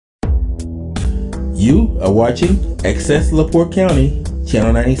You are watching Access LaPorte County,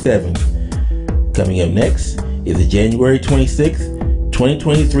 Channel 97. Coming up next is the January 26th,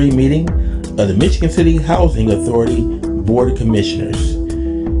 2023 meeting of the Michigan City Housing Authority Board of Commissioners.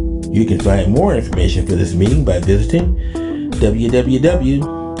 You can find more information for this meeting by visiting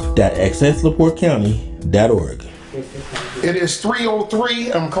www.accesslaportecounty.org. It is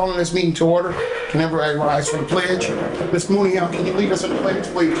 3:03. I'm calling this meeting to order. Can everybody rise for the pledge? Ms. Mooneyham, can you lead us in the pledge,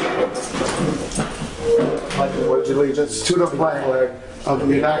 please? I pledge allegiance to the flag of the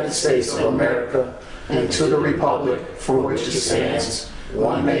United States of America and to the republic for which it stands,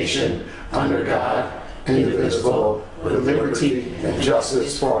 one nation, under God, indivisible, with liberty and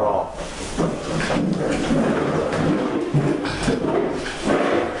justice for all.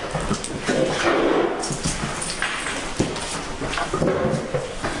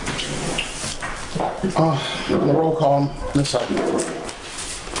 On the roll call, Ms. Hutton.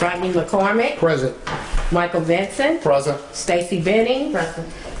 Rodney McCormick. Present. Michael Vincent. Present. Stacy Benning. Present.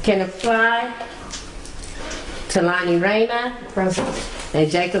 Kenneth Fly. Talani Reyna. Present. And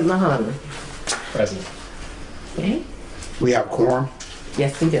Jacob Mahoney. Present. Okay. We have quorum.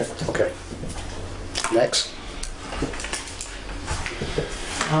 Yes, we do. Okay. Next.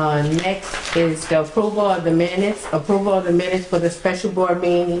 Next is the approval of the minutes. Approval of the minutes for the special board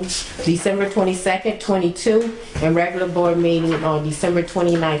meeting December 22nd, 22, and regular board meeting on December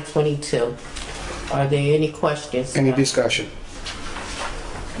 29th, 22. Are there any questions? Any discussion?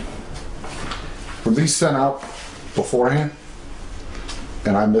 Were these sent out beforehand?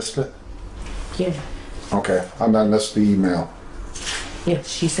 And I missed it? Yeah. Okay, I missed the email. Yes,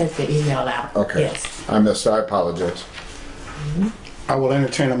 she sent the email out. Okay. Yes. I missed it, I apologize. I will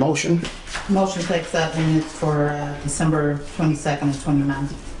entertain a motion. Motion to accept minutes for December 22nd and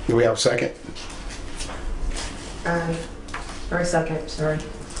 29th. Do we have a second? Or a second, sorry.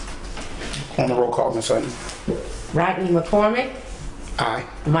 On the roll call, Ms. Hutton. Rodney McCormick. Aye.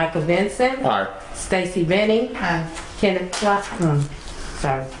 Michael Vincent. Aye. Stacy Benning. Aye. Kenneth Clark.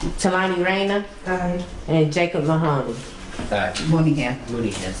 Sorry. Talani Reyna. Aye. And Jacob Mahoney. Mooneyham.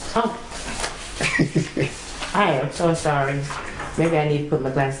 Oh. I am so sorry. Maybe I need to put my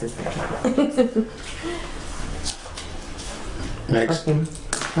glasses on. Next. Okay.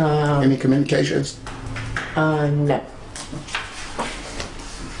 Any communications? No.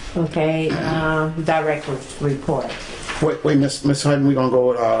 Okay, director's report. Wait, Ms. Hutton, we're gonna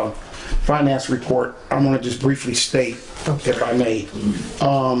go with finance report. I'm gonna just briefly state, if I may.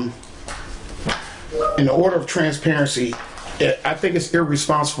 In the order of transparency, I think it's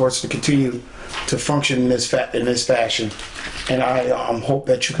irresponsible for us to continue to function in this fashion. And I hope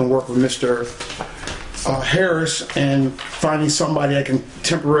that you can work with Mr. Harris and finding somebody that can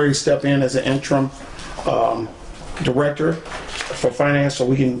temporarily step in as an interim director for finance, so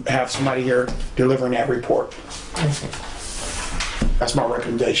we can have somebody here delivering that report. That's my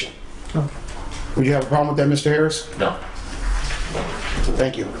recommendation. Would you have a problem with that, Mr. Harris? No.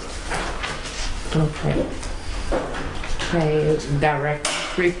 Thank you. Okay. Okay, direct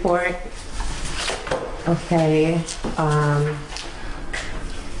report. Okay,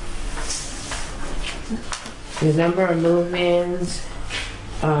 the number of move-ins,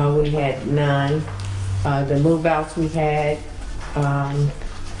 we had none. The move-outs we had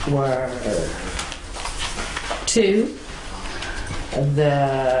were 2.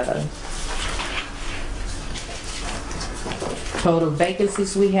 The total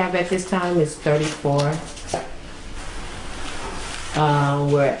vacancies we have at this time is 34.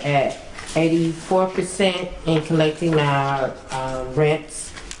 We're at 84% in collecting our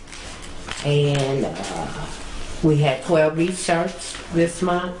rents, and we had 12 restarts this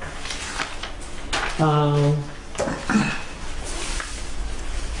month.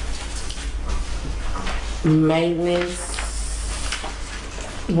 Maintenance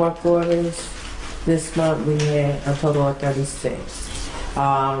work orders this month we had a total of 36.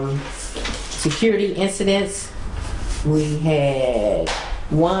 Security incidents we had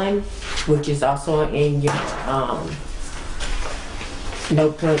 1, which is also in your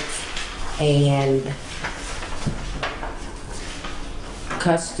notebooks, and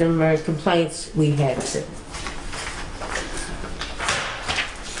customer complaints we had 2.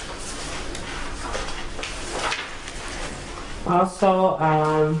 Also,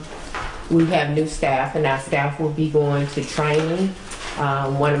 we have new staff, and our staff will be going to training.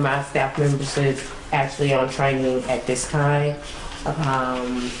 One of my staff members is actually on training at this time.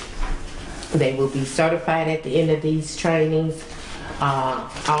 They will be certified at the end of these trainings.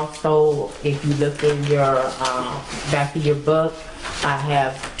 Also, if you look in your back of your book, I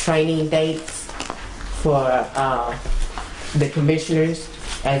have training dates for the commissioners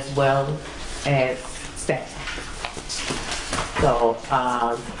as well as staff. So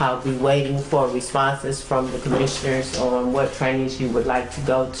I'll be waiting for responses from the commissioners on what trainings you would like to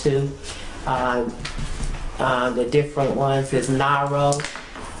go to. The different ones is NARO,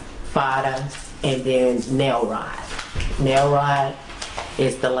 FADA, and then NAILROD. NAILROD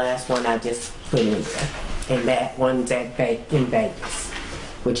is the last one I just put in there, and that one's in Vegas,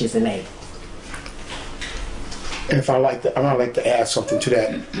 which is in April. And if I like to add something to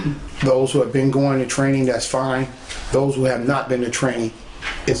that. Those who have been going to training, that's fine. Those who have not been to training,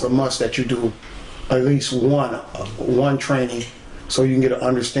 it's a must that you do at least one training so you can get an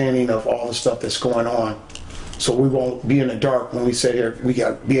understanding of all the stuff that's going on. So we won't be in the dark when we sit here. We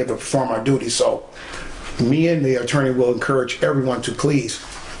got to be able to perform our duties. So me and the attorney will encourage everyone to please,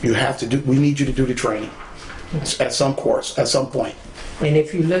 we need you to do the training at some course, at some point. And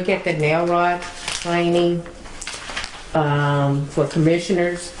if you look at the NAILROD training for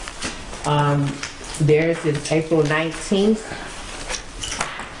commissioners, theirs is April 19th,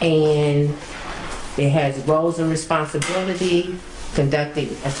 and it has roles and responsibility, conducting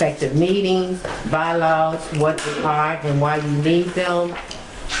effective meetings, bylaws, what they are and why you need them,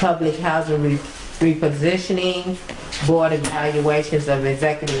 public housing repositioning, board evaluations of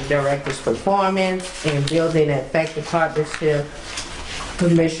executive director's performance, and building an effective partnership,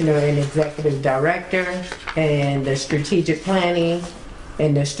 commissioner and executive director, and the strategic planning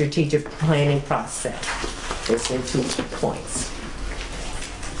and the strategic planning process. It's in 2 points.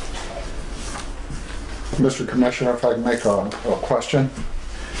 Mr. Commissioner, if I can make a question.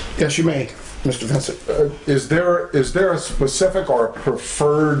 Yes, you may, Mr. Vincent. Is there a specific or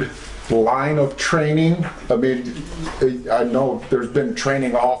preferred line of training? I mean, I know there's been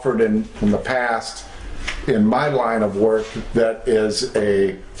training offered in the past in my line of work that is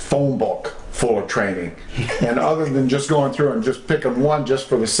a phone book full of training. And other than just going through and just picking one just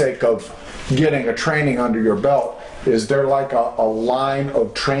for the sake of getting a training under your belt, is there like a line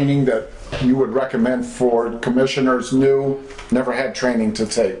of training that you would recommend for commissioners never had training to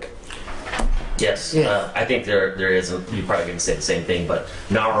take? Yes, Yeah. I think there is. You probably going to say the same thing, but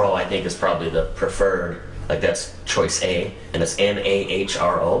NARO I think is probably the preferred. Like that's choice A, and it's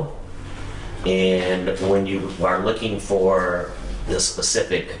NAHRO. And when you are looking for the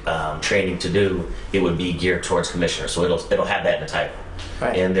specific training to do, it would be geared towards commissioners. So it'll have that in the title.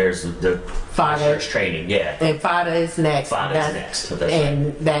 Right. And there's the FADA commissioners training. Yeah. And FADA is next. FADA is next. That's and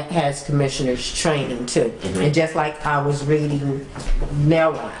right. that has commissioners training too. And just like I was reading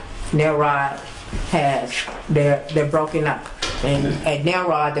NAILROD. NAILROD has, they're broken up. And at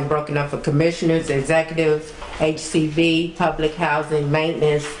NAILROD, they're broken up for commissioners, executives, HCV, public housing,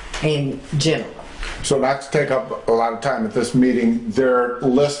 maintenance, and general. So not to take up a lot of time at this meeting, they're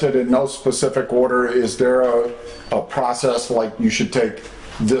listed in no specific order. Is there a process like you should take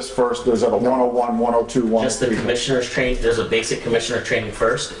this first? There's a 101, 102, 103? Just the commissioners training. There's a basic commissioner training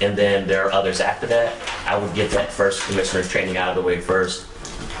first, and then there are others after that. I would get that first commissioner's training out of the way first.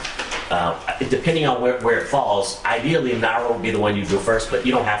 Depending on where it falls, ideally NARO would be the one you do first, but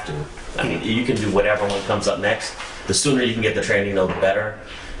you don't have to. I mean, you can do whatever one comes up next. The sooner you can get the training, though, the better.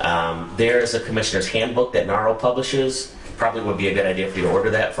 There is a commissioner's handbook that NARO publishes. Probably would be a good idea for you to order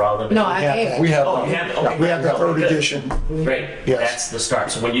that for all of them. No, I have. We have Oh, you have it? Okay. We have the third Good. edition. Great. Yes. That's the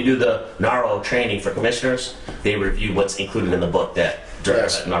start. So when you do the NARO training for commissioners, they review what's included in the book that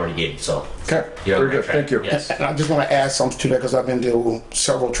Yes. Dirk already gave you. So Okay, you're on very the right good, track. thank you. Yes. And I just want to add something to that because I've been to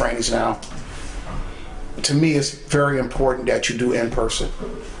several trainings now. To me, it's very important that you do in person.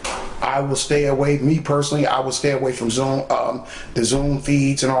 I will stay away, me personally, I will stay away from Zoom, the Zoom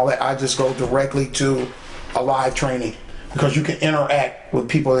feeds and all that. I just go directly to a live training because you can interact with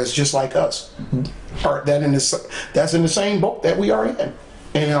people that's just like us. Or that's in the same boat that we are in.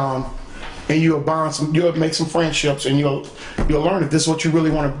 And you'll bond you'll make some friendships, and you'll learn if this is what you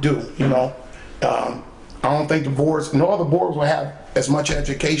really want to do. You know, I don't think no other boards will have as much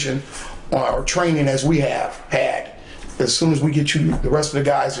education or training as we have had. As soon as we get you, the rest of the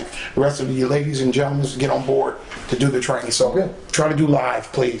guys, the rest of you ladies and gentlemen, to get on board to do the training. So try to do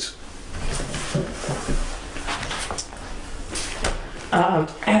live, please.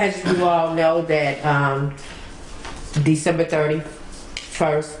 As you all know that December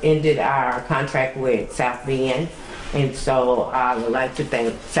 31st ended our contract with South Bend, and so I would like to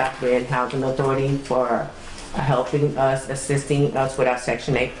thank South Bend Housing Authority for helping us, assisting us with our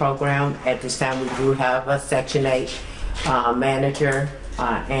Section 8 program. At this time, we do have a Section 8 manager,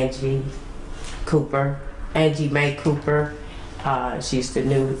 Angie Mae Cooper. She's the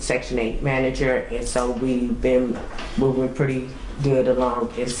new Section 8 manager, and so we've been moving pretty good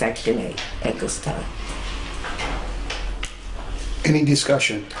along in Section 8 at this time. Any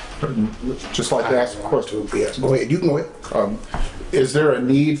discussion? Just like to ask a question. Yes, go ahead, you can go ahead. Is there a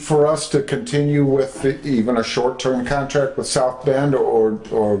need for us to continue with even a short-term contract with South Bend, or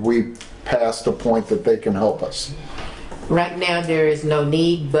are we past a point that they can help us? Right now, there is no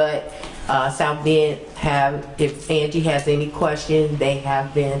need, but South Bend have, if Angie has any questions, they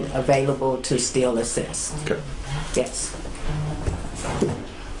have been available to still assist. Okay. Yes.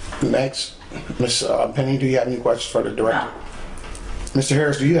 Next, Ms. Penny, do you have any questions for the director? Mr.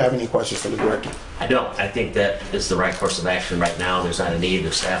 Harris, do you have any questions for the director? I don't. I think that is the right course of action right now. There's not a need.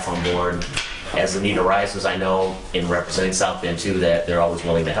 There's staff on board. As the need arises, I know in representing South Bend too that they're always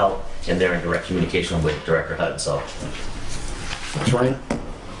willing to help, and they're in direct communication with Director Hutton. So, Ms. Rainey,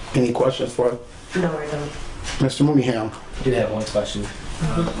 any questions for No, I don't. Mr. Mooneyham? I do have one question.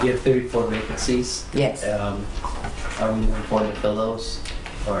 You have 34 vacancies. Yes. Are we moving forward to fill those?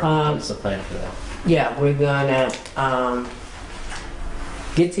 Or what's the plan for that? Yeah, we're gonna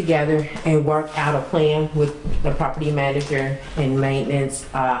get together and work out a plan with the property manager and maintenance.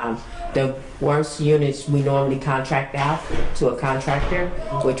 The worst units we normally contract out to a contractor,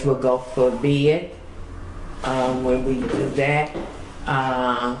 which will go for bid when we do that.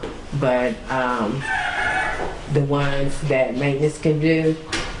 But the ones that maintenance can do,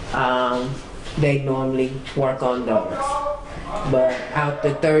 they normally work on those. But out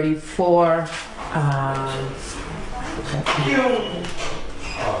the 34,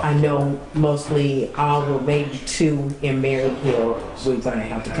 I know mostly all, or maybe 2 in Maryhill, we're gonna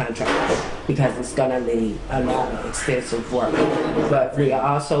have to contract because it's gonna need a lot of extensive work. But we are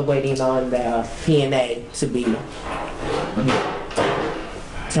also waiting on the P&A to be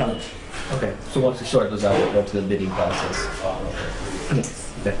so. Okay, so once we sort those out, we'll go to the bidding process.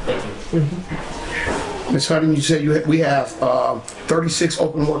 Yes. Okay, thank you. Ms. Hutton, you said we have 36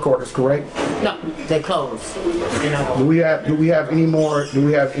 open work orders, correct? No, they closed. Do we have any more, do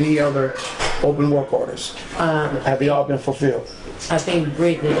we have any other open work orders? Have they all been fulfilled? I think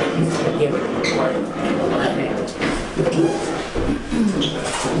Brittany needs to give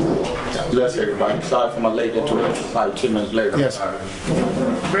Bless everybody. Sorry for my late interruption, probably 2 minutes later. Yes.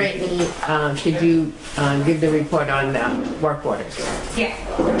 Brittany, could you give the report on the work orders? Yeah.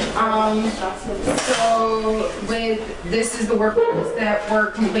 So this is the work orders that were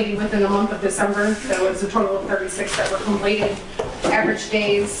completed within the month of December. There was a total of 36 that were completed. Average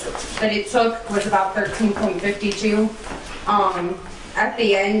days that it took was about 13.52. At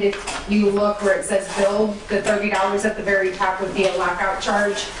the end, if you look where it says bill, the $30 at the very top would be a lockout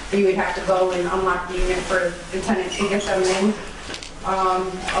charge. You would have to go and unlock the unit for the tenant to get them in.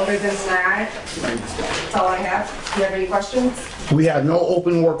 Other than that, that's all I have. Do you have any questions? We have no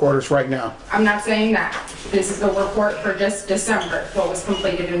open work orders right now. I'm not saying that. This is the report for just December, what was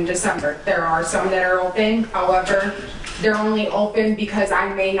completed in December. There are some that are open, however, they're only open because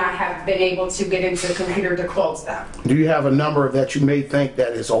I may not have been able to get into the computer to close them. Do you have a number that you may think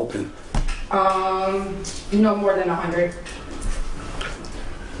that is open? No more than 100.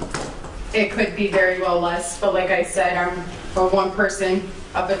 It could be very well less, but like I said, I'm for one person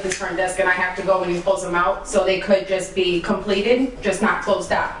up at this front desk and I have to go and close them out. So they could just be completed, just not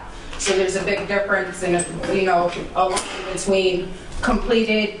closed out. So there's a big difference in, a line between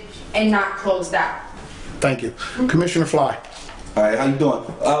completed and not closed out. Thank you. Commissioner Fly. All right, how you doing?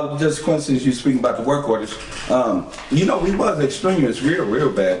 Just coincidence you speaking about the work orders. We was experiencing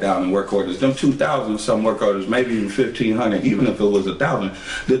real bad down in work orders. Them 2,000 some work orders, maybe even 1,500, even if it was 1,000.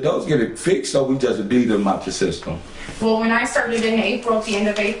 Did those get it fixed or we just deleted them out the system? Well, when I started in April, at the end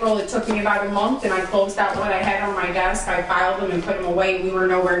of April, it took me about a month and I closed out what I had on my desk. I filed them and put them away and we were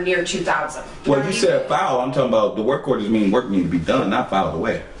nowhere near 2,000. Well, you said file. I'm talking about the work orders mean work need to be done, not filed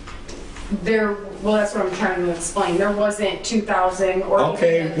away. Well, that's what I'm trying to explain. There wasn't 2,000 or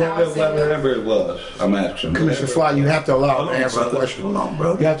Okay, even 1,000. whatever it was, I'm asking. Commissioner Fly, you have to allow Hold to on, answer the brother. question. Hold on,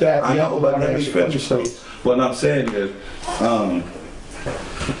 bro. You have to I know, but let me answer the finish. question. What I'm saying is,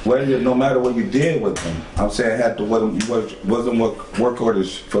 no matter what you did with them, I'm saying wasn't work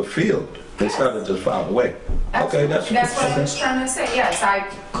orders fulfilled. They started just filed away. Okay, that's what I was trying to say. Yes, I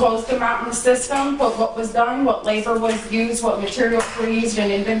closed them out in the system, put what was done, what labor was used, what materials were used in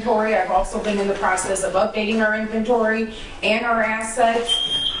inventory. I've also been in the process of updating our inventory and our assets.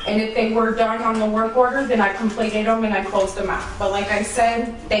 And if they were done on the work order, then I completed them and I closed them out. But like I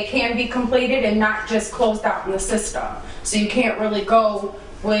said, they can be completed and not just closed out in the system. So you can't really go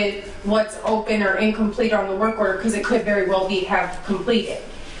with what's open or incomplete on the work order because it could very well have completed.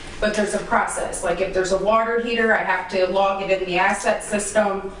 But there's a process. Like if there's a water heater, I have to log it in the asset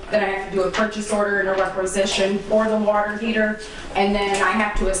system. Then I have to do a purchase order and a requisition for the water heater. And then I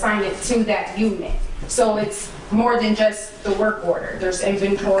have to assign it to that unit. So it's more than just the work order. There's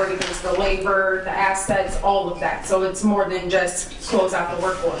inventory, there's the labor, the assets, all of that. So it's more than just close out the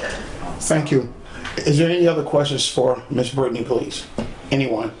work order. Thank you. Is there any other questions for Ms. Brittany, please?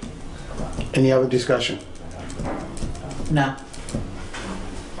 Anyone? Any other discussion? No.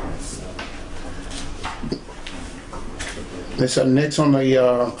 Next on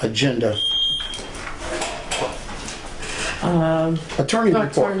the agenda. Attorney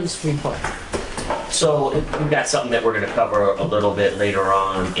report. Attorney's report. So we've got something that we're going to cover a little bit later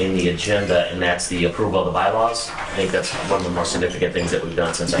on in the agenda, and that's the approval of the bylaws. I think that's one of the more significant things that we've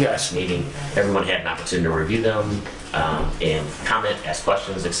done since our last meeting. Everyone had an opportunity to review them and comment, ask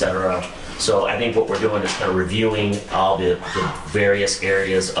questions, etc. So I think what we're doing is kind of reviewing all the various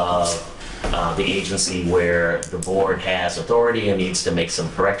areas of the agency where the board has authority and needs to make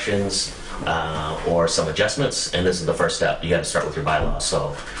some corrections or some adjustments, and this is the first step. You got to start with your bylaws.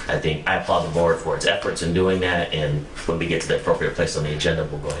 So I think I applaud the board for its efforts in doing that, and when we get to the appropriate place on the agenda,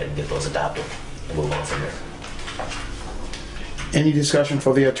 we'll go ahead and get those adopted and move on from there. Any discussion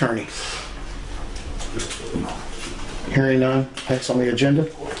for the attorney? Hearing none. Next on the agenda.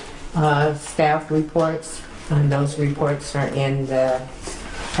 Staff reports, and those reports are in the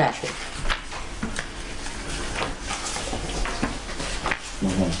packet.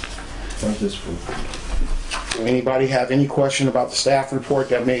 Anybody have any question about the staff report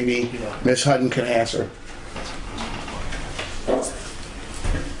that maybe Ms. Hutton can answer?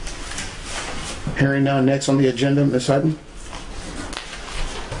 Hearing none. Next on the agenda, Ms. Hutton.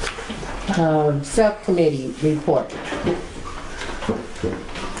 Subcommittee report.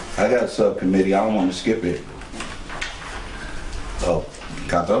 I got a subcommittee, I don't want to skip it. Oh,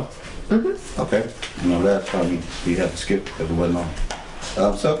 Kato? Okay, no, that's probably, we have to skip because it wasn't on.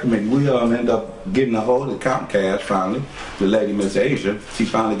 Subcommittee, we end up getting a hold of Comcast finally. The lady, Miss Asia, she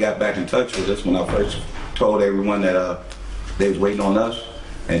finally got back in touch with us when I first told everyone that they was waiting on us.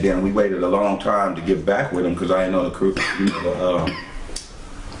 And then we waited a long time to get back with them because I didn't know the crew, the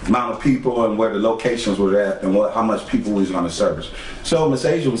amount of people and where the locations were at and how much people we was going to service. So Miss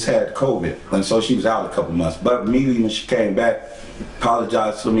Asia had COVID, and so she was out a couple months. But immediately when she came back,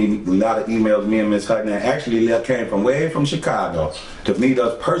 apologized to me, a lot of emails, me and Miss Hutton, and actually they came from way from Chicago to meet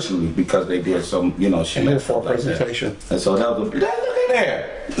us personally because they did some, shit. And for a presentation. And so that was, look at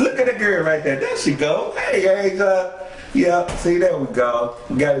there. Look at the girl right there. There she go. Hey, Asia. Yeah, see, there we go.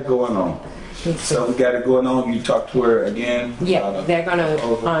 We got it going on. So we got it going on. You talk to her again? Yeah, they're gonna,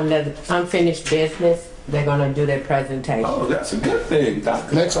 on the unfinished business, they're gonna do their presentation. Oh, that's a good thing.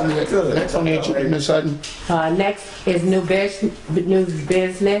 Next on the agenda, Ms. Hutton. Next is new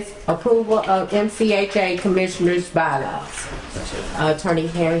business, approval of MCHA Commissioners bylaws. Attorney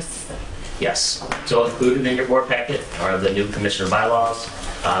Harris. Yes. So included in your board packet are the new commissioner bylaws.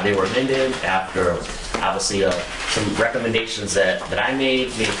 They were amended after, obviously, some recommendations that I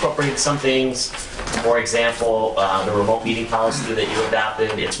made. We incorporated some things. For example, the remote meeting policy that you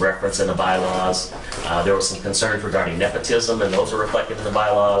adopted, it's referenced in the bylaws. There was some concerns regarding nepotism, and those are reflected in the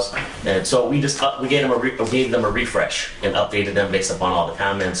bylaws. And so we just we gave them a refresh and updated them based upon all the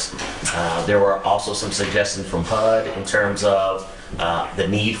comments. There were also some suggestions from HUD in terms of the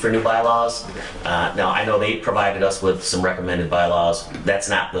need for new bylaws. Now, I know they provided us with some recommended bylaws. That's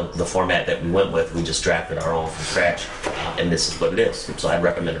not the format that we went with. We just drafted our own from scratch, and this is what it is. So I'd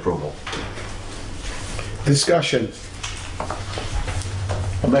recommend approval. Discussion.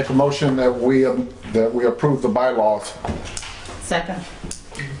 I make a motion that we approve the bylaws. Second.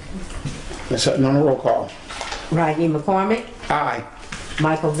 Ms. Hutton on the roll call. Rodney McCormick, Aye.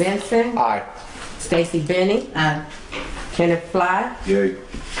 Michael Vincent, Aye. Stacy Benning, Aye. Kenneth Fly, Yay.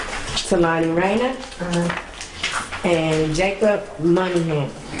 Talani Rainer, and Jacob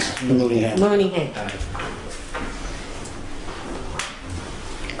Mooneyhan.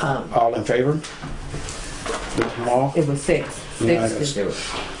 All in favor? All? It was six. Six to zero.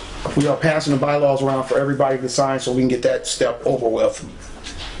 We are passing the bylaws around for everybody to sign so we can get that step over with.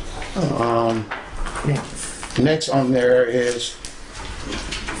 Next, Next on there is,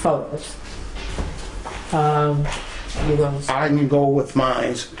 photos. You're gonna, I can go with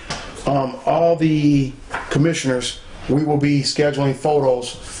mines. All the commissioners, we will be scheduling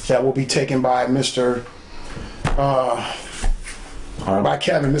photos that will be taken by by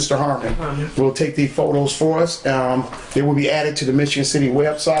Kevin, Mr. Harmon. Will take the photos for us. They will be added to the Michigan City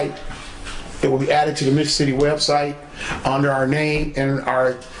website. It will be added to the Michigan City website under our name and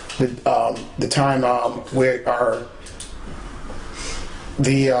the time where our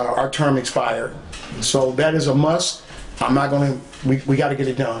term expired. So that is a must. I'm not gonna, we gotta get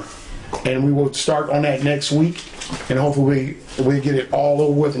it done. And we will start on that next week, and hopefully we get it all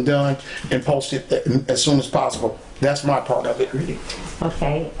over with and done and post it as soon as possible. That's my part of it.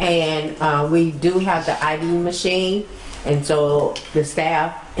 Okay, and we do have the ID machine, and so the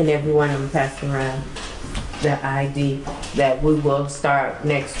staff and everyone will pass around the ID that we will start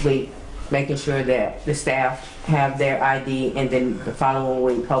next week, making sure that the staff have their ID, and then the following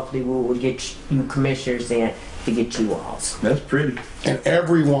week, hopefully we will get you commissioners in to get you all. That's pretty. And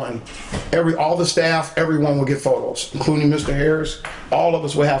everyone, all the staff, everyone will get photos, including Mr. Harris. All of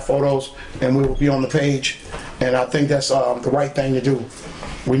us will have photos, and we will be on the page. And I think that's the right thing to do.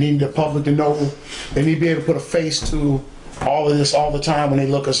 We need the public to know. They need to be able to put a face to all of this all the time when they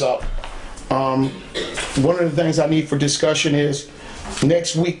look us up. One of the things I need for discussion is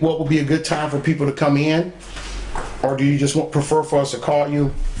next week, what would be a good time for people to come in? Or do you just prefer for us to call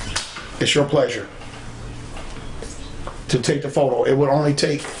you? It's your pleasure to take the photo. It would only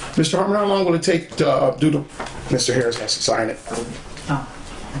take, Mr. Harmon, how long will it take to do the, Mr. Harris has to sign it.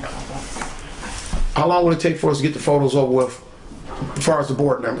 How long will it take for us to get the photos over with, as far as the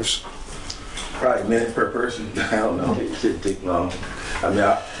board members? Probably minutes per person. I don't know. It shouldn't take long. I mean,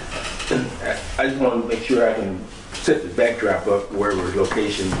 I just want to make sure I can set the backdrop up wherever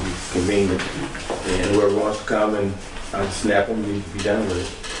location is convenient, and whoever wants to come and I'll snap them and be done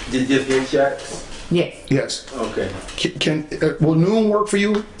with it. Just get shots? Yes. Yes. Okay. Will noon work for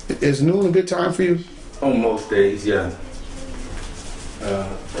you? Is noon a good time for you? On most days, yeah.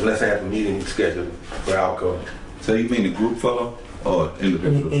 Unless I have a meeting scheduled for Alco. So you mean the group photo or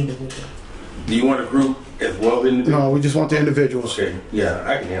individual? Individual. Do you want a group as well as individuals? No, we just want the individuals. Okay, yeah,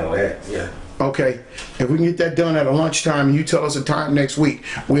 I can handle that, yeah. Okay, if we can get that done at a lunchtime and you tell us a time next week,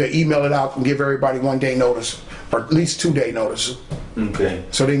 we'll email it out and give everybody 1 day notice, or at least 2 day notice. Okay.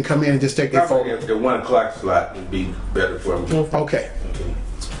 So they can come in and just take their Probably photo. the 1 o'clock slot would be better for me. Okay, Okay.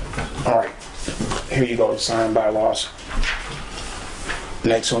 all right. Here you go, sign bylaws.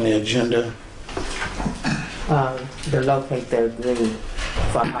 Next on the agenda. To locate the agreement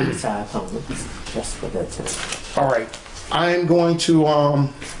for homicide homes. Just for that time. All right, I am going to,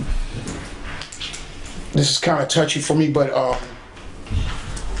 this is kind of touchy for me, but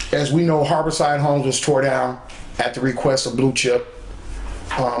as we know, Harborside Homes was tore down at the request of Blue Chip.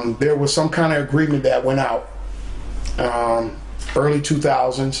 There was some kind of agreement that went out early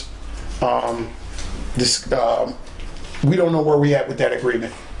 2000s. We don't know where we at with that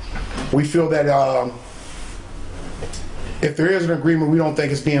agreement. We feel that if there is an agreement, we don't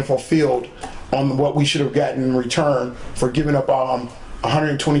think it's being fulfilled on what we should have gotten in return for giving up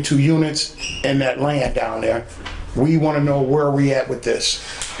 122 units and that land down there. We want to know where we at with this.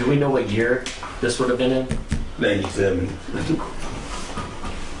 Do we know what year this would have been in? 97.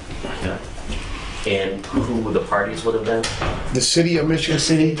 Yeah. And who the parties would have been? The city of Michigan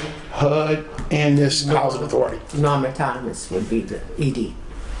City, HUD, and this housing authority. Norma Thomas would be the ED.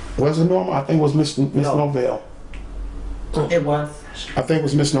 Was it Norma? I think it was Miss Novell. It was I think it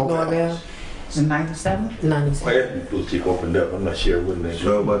was Miss Novell. Norvell, in 97? 97. Well, after Blue Chip opened up, I'm not sure, wouldn't they?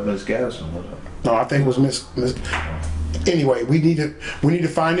 So about Miss Garrison. No, I think it was Miss. Anyway, we need to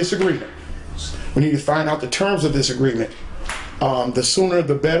find this agreement. We need to find out the terms of this agreement. The sooner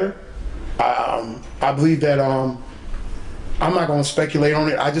the better. I believe that I'm not going to speculate on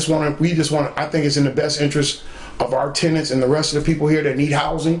it. I think it's in the best interest of our tenants and the rest of the people here that need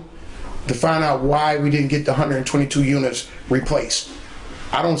housing to find out why we didn't get the 122 units replaced.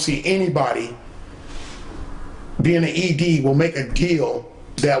 I don't see anybody being an ED will make a deal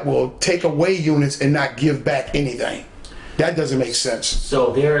that will take away units and not give back anything. That doesn't make sense.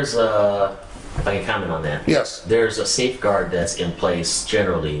 So there's a, if I can comment on that. Yes. There's a safeguard that's in place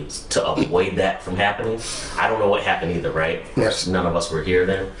generally to avoid that from happening. I don't know what happened either, right? Yes. None of us were here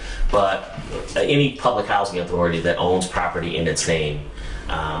then. But any public housing authority that owns property in its name,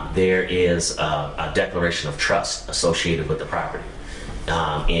 there is a declaration of trust associated with the property.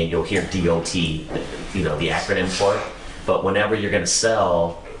 And you'll hear DOT, the acronym for it. But whenever you're going to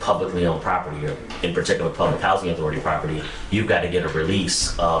sell publicly owned property, or in particular public housing authority property, you've got to get a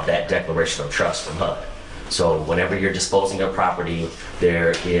release of that declaration of trust from HUD. So whenever you're disposing of property,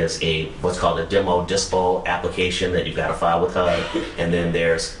 there is what's called a demo dispo application that you've got to file with HUD, and then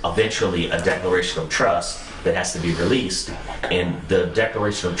there's eventually a declaration of trust that has to be released, and the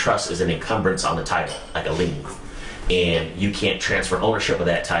declaration of trust is an encumbrance on the title, like a lien, and you can't transfer ownership of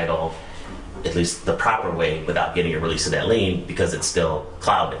that title, at least the proper way, without getting a release of that lien, because it's still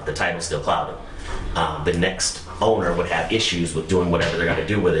clouded, the title's still clouded. The next owner would have issues with doing whatever they're going to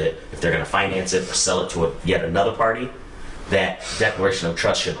do with it. If they're going to finance it or sell it to yet another party, that declaration of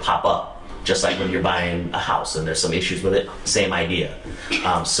trust should pop up just like when you're buying a house and there's some issues with it, same idea.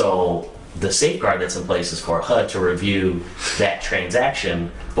 So the safeguard that's in place is for HUD to review that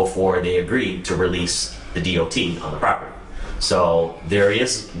transaction before they agree to release the DOT on the property. So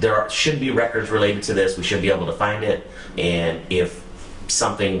there should be records related to this. We should be able to find it. And if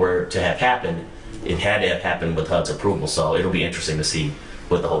something were to have happened, it had to have happened with HUD's approval. So it'll be interesting to see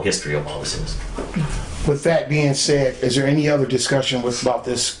what the whole history of all this is. With that being said, is there any other discussion about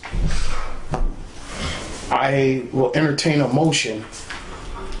this? I will entertain a motion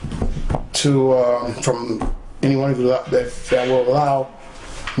to, from anyone that will allow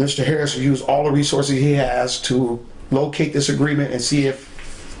Mr. Harris to use all the resources he has to locate this agreement and see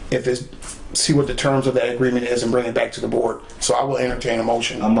see what the terms of that agreement is and bring it back to the board. So I will entertain a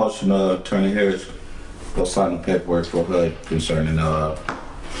motion. I motion Attorney Harris will sign the paperwork for HUD concerning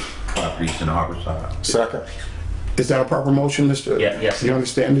properties in Harborside. Second. Is that a proper motion, Mr.? Yes. You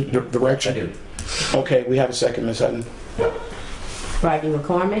understand the direction? I do. Okay, we have a second, Ms. Hutton. Rodney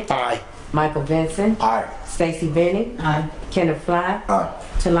McCormick. Aye. Michael Vincent. Aye. Stacy Benning. Aye. Kenneth Fly. Aye.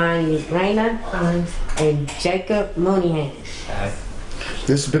 Talani Raina. And Jacob Mooneyhan.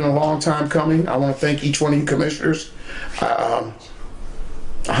 This has been a long time coming. I want to thank each one of you commissioners.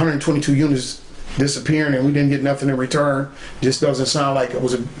 122 units disappearing and we didn't get nothing in return. Just doesn't sound like it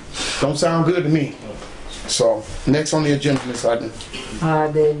was don't sound good to me. So next on the agenda, Ms. Hutton.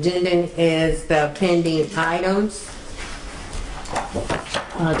 The agenda is the pending items.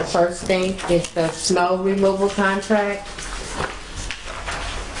 The first thing is the snow removal contract.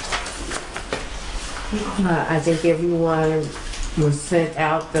 I think everyone was sent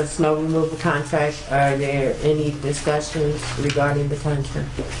out the snow removal contract. Are there any discussions regarding the contract?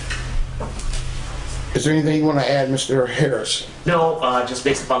 Is there anything you want to add, Mr. Harris? No, just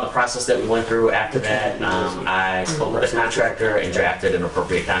based upon the process that we went through after that, I spoke with the contractor and drafted an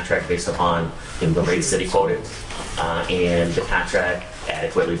appropriate contract based upon the rates that he quoted. And the contract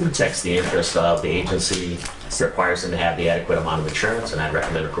adequately protects the interest of the agency, requires them to have the adequate amount of insurance, and I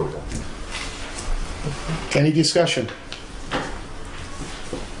recommend approval. Any discussion?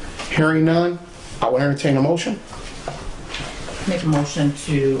 Hearing none, I will entertain a motion. Make a motion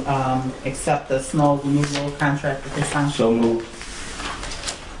to accept the snow removal contract at this time. So moved.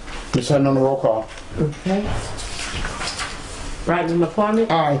 Ms. Hutton on the roll call. Okay. Rodney McCormick.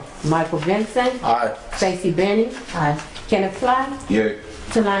 Aye. Michael Vincent. Aye. Stacy Benning. Aye. Kenneth Fly. Yeah.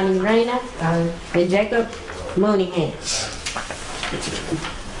 Talani Raina. And Jacob Mooneyhan.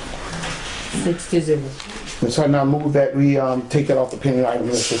 6-0. Ms. Hutton, I move that we take that off the pending item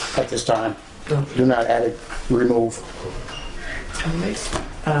list at this time. Do not add it, remove.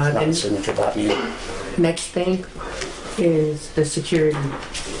 Not a signature button here. Next thing is the security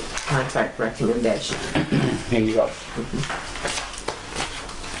contract recommendation. Here you go.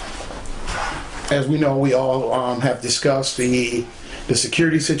 As we know, we all have discussed the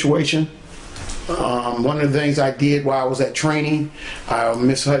security situation. One of the things I did while I was at training,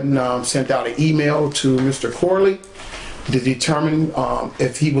 Ms. Hutton sent out an email to Mr. Corley to determine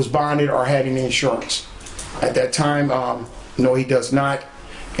if he was bonded or had any insurance. At that time, no, he does not,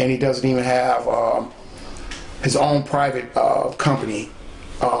 and he doesn't even have his own private company.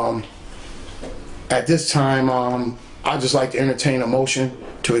 At this time, I'd just like to entertain a motion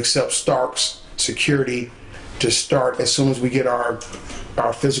to accept Stark's security to start as soon as we get our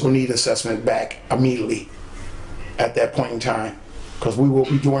physical need assessment back immediately at that point in time, because we will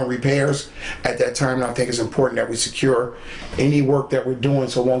be doing repairs at that time, and I think it's important that we secure any work that we're doing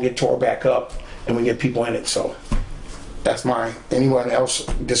so it won't get tore back up and we get people in it. So that's mine. Anyone else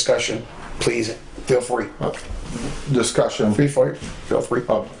discussion, please feel free. Discussion. Feel free.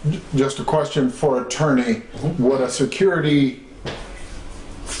 Just a question for attorney. Would a security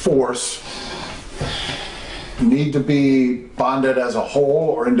force need to be bonded as a whole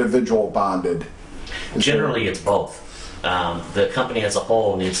or individual bonded? Generally, it's both. The company as a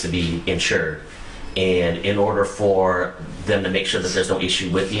whole needs to be insured, and in order for them to make sure that there's no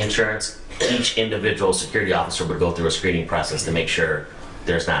issue with the insurance, each individual security officer would go through a screening process to make sure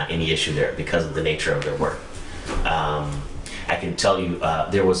there's not any issue there because of the nature of their work. I can tell you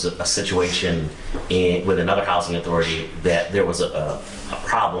there was a situation with another housing authority that there was a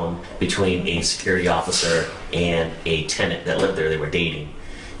problem between a security officer and a tenant that lived there. They were dating,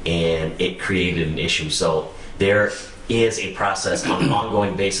 and it created an issue. So there is a process on an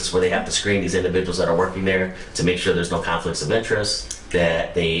ongoing basis where they have to screen these individuals that are working there to make sure there's no conflicts of interest,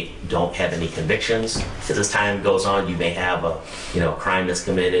 that they don't have any convictions. Because as time goes on, you may have a crime that's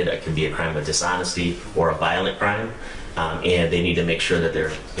committed. It could be a crime of dishonesty or a violent crime, and they need to make sure that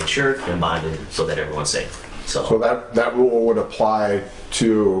they're insured and bonded so that everyone's safe. So that rule would apply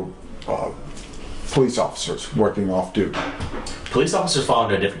to police officers working off duty? Police officers fall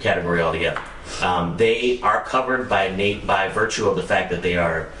into a different category altogether. They are covered by virtue of the fact that they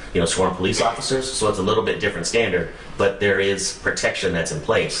are, sworn police officers, so it's a little bit different standard, but there is protection that's in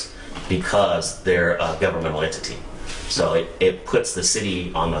place because they're a governmental entity. So it puts the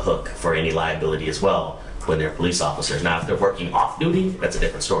city on the hook for any liability as well when they're police officers. Now, if they're working off duty, that's a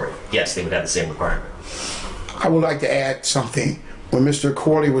different story. Yes, they would have the same requirement. I would like to add something. When Mr.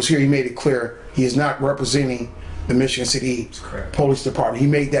 Corley was here, he made it clear he is not representing the Michigan City Police Department. He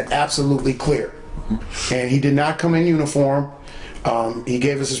made that absolutely clear. And he did not come in uniform. He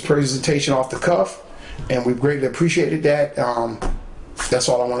gave us his presentation off the cuff, and we greatly appreciated that. That's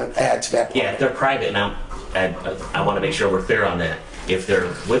all I want to add to that point. Yeah, if they're private, now I want to make sure we're clear on that. If they're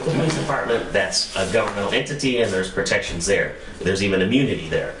with the police department, that's a governmental entity and there's protections there. There's even immunity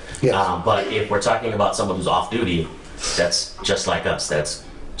there. Yes. But if we're talking about someone who's off duty, that's just like us. That's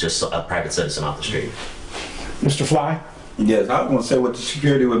just a private citizen off the street. Mr. Fly? Yes, I was going to say with the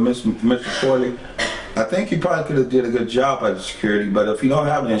security with Mr. Corley, I think he probably could have did a good job at the security, but if you don't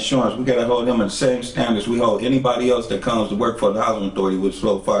have the insurance, we got to hold him in the same standards we hold anybody else that comes to work for the housing authority with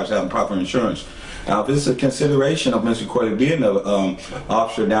so far as having proper insurance. Now, if it's a consideration of Mr. Corley being an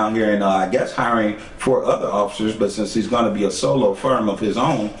officer down here and I guess hiring 4 other officers, but since he's going to be a solo firm of his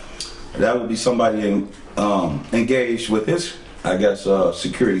own, that would be somebody engaged with his, I guess,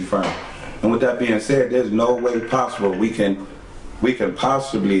 security firm. And with that being said, there's no way possible we can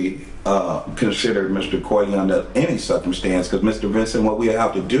possibly consider Mr. Corley under any circumstance, because Mr. Vincent, what we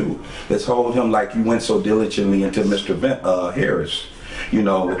have to do is hold him like you went so diligently into Mr. Harris,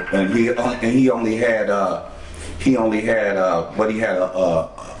 and he only had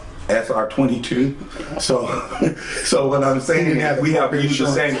SR-22. So what I'm saying is we have to use the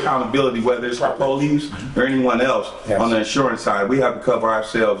same accountability, whether it's the police or anyone else on the insurance side. We have to cover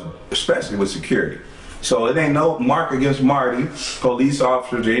ourselves, especially with security. So it ain't no mark against Marty, police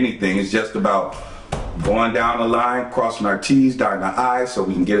officers or anything. It's just about going down the line, crossing our T's, dotting our I's, so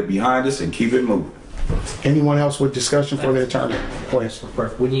we can get it behind us and keep it moving. Anyone else with discussion for the attorney? Go ahead.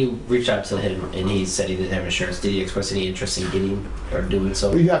 When you reached out to him and he said he didn't have insurance, did he express any interest in getting or doing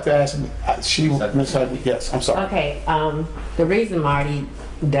so? You have to ask me. Ms. Hudson, yes, I'm sorry. Okay, the reason Marty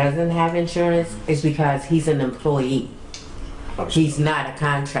doesn't have insurance is because he's an employee. He's not a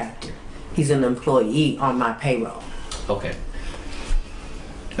contractor. He's an employee on my payroll. Okay.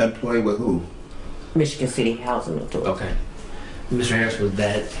 Employee with who? Michigan City Housing Authority. Okay. Mr. Harris, was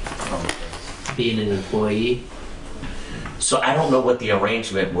that being an employee? So I don't know what the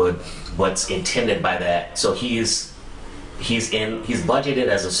arrangement what's intended by that. So he's budgeted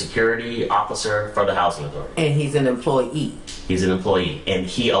as a security officer for the housing authority. And he's an employee. He's an employee, and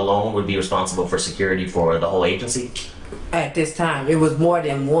he alone would be responsible for security for the whole agency? At this time, it was more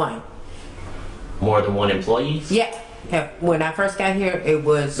than one. More than one employee? Yeah. When I first got here, it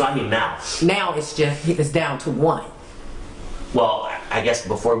was. So I mean now. Now it's down to one. Well, I guess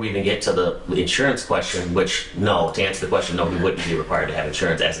before we even get to the insurance question, which no, to answer the question, no, he wouldn't be required to have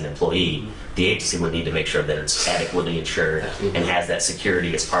insurance as an employee. The agency would need to make sure that it's adequately insured and has that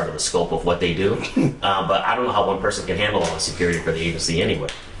security as part of the scope of what they do. But I don't know how one person can handle all the security for the agency anyway.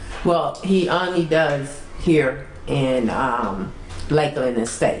 Well, he only does here in Lakeland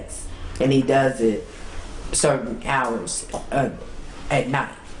Estates, and he does it certain hours at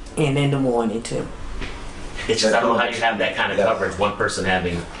night and in the morning too. It's just I don't know how you have that kind of coverage. One person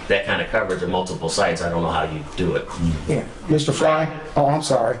having that kind of coverage at multiple sites. I don't know how you do it. Yeah. Mr. Fly? Oh, I'm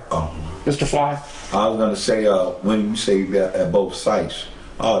sorry. Mr. Fly? I was going to say, when you say that at both sites,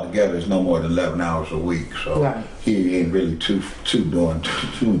 altogether it's no more than 11 hours a week. So right. He ain't really too doing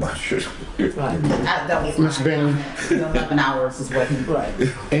too much. Right. That was Ms. Bain? 11 hours is what he. Right.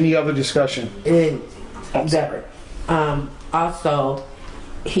 Any other discussion? And I'm sorry. also,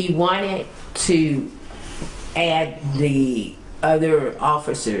 he wanted to add the other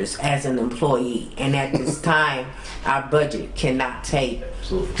officers as an employee, and at this time our budget cannot take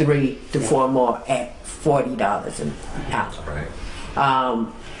 3 to 4 more at $40 an hour. Right.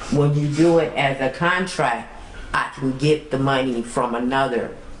 When you do it as a contract, I can get the money from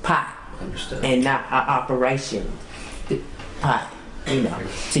another pot. Understood. And not an operation pot,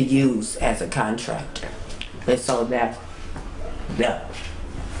 to use as a contractor. And so that's the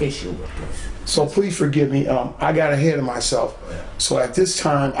issue with this. So please forgive me, I got ahead of myself. So at this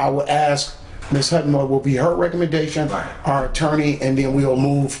time, I will ask Ms. Hutton what will be her recommendation, our attorney, and then we'll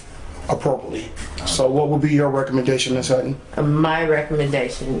move appropriately. So what will be your recommendation, Ms. Hutton? My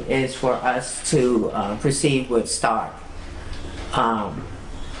recommendation is for us to proceed with Stark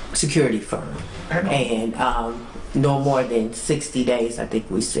Security Firm. And no more than 60 days, I think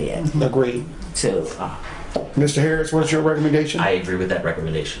we said, Agreed. to, Mr. Harris, what's your recommendation? I agree with that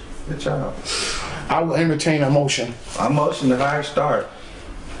recommendation. Good job. I will entertain a motion. I motion to hire Start.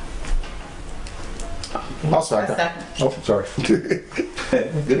 I'll second. Second. Oh, sorry.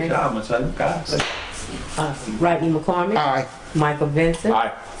 Good job, Ms. Hunter. Rodney McCormick. Aye. Michael Vincent.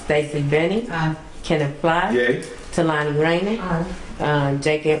 Aye. Stacy Benning. Aye. Kenneth Fly. Yay. Talani Rainey.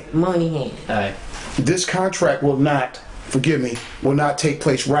 Jacob Mooneyhan. Aye. This contract will not, forgive me, will not take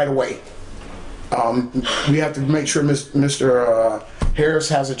place right away. We have to make sure Mr. Harris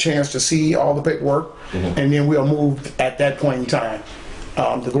has a chance to see all the paperwork, and then we'll move at that point in time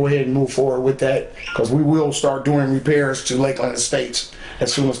to go ahead and move forward with that, because we will start doing repairs to Lakeland Estates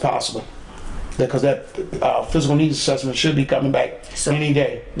as soon as possible. Because that physical needs assessment should be coming back any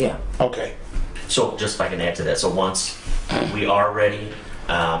day. Yeah. Okay. So just if I can add to that, so once we are ready,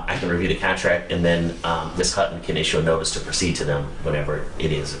 I can review the contract, and then Ms. Hutton can issue a notice to proceed to them whenever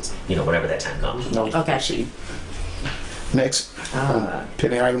it is, whenever that time comes. No. Okay. Proceed. Next,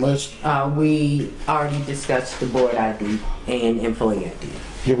 pending item list. We already discussed the board ID and employee ID.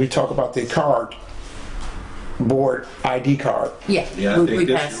 Did we talk about the card? Board ID card? Yeah. Yeah, I we think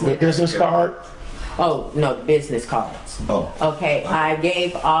this passed is The it. business card? Oh, no, the business cards. Oh. Okay, I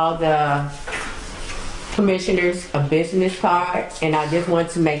gave all the commissioners a business card, and I just want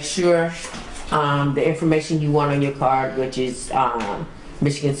to make sure the information you want on your card, which is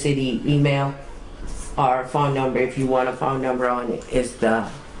Michigan City email or phone number, if you want a phone number on it, is the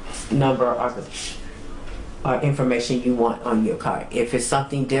number or information you want on your card. If it's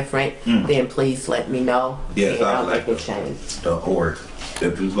something different, then please let me know. Yes, and I I'll like make it change. the org.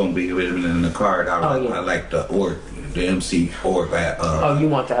 If it's gonna be written in the card, I like the org, the MC org. Oh, you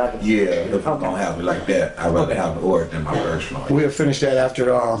want the other? Yeah, if I'm gonna have it like that, I'd rather have the org than my personal. We'll finish that after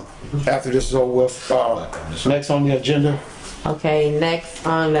this is over with. Next on the agenda. Okay, next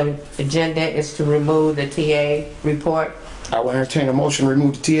on the agenda is to remove the TA report. I will entertain a motion to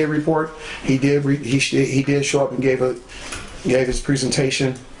remove the TA report. He did show up and gave his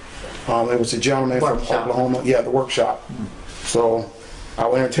presentation. It was a gentleman from Workshop. Oklahoma. Yeah, the workshop. So I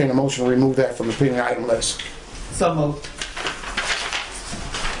will entertain a motion to remove that from the pending item list. So moved.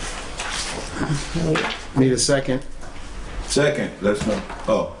 Need a second? Second, let's know.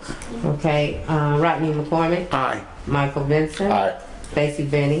 Oh, Okay, Rodney McCormick, Aye. Michael Vincent. Aye. Stacy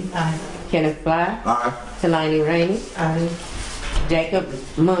Benning. Aye. Kenneth Fly. aye. Talani Rainey. Jacob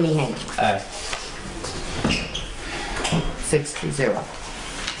Mooneyhan. Aye. 6-0.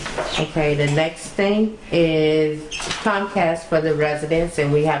 Okay, the next thing is Comcast for the residents,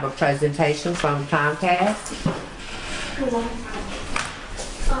 and we have a presentation from Comcast.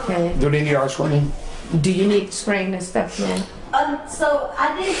 Okay. Do they need our screening? Do you need to screen this stuff, man? So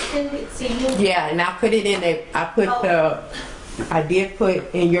I did send it to you. Yeah, and I put it in a, I did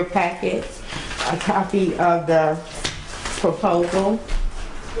put in your packet a copy of the proposal.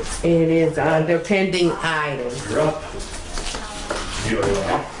 It is under pending items.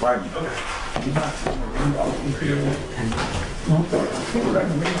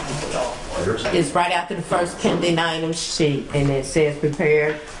 It's right after the first pending items sheet, and it says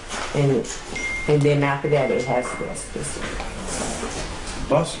prepared, and then after that it has this.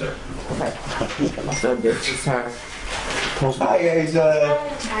 Buster. Okay. So this is her. Hi guys,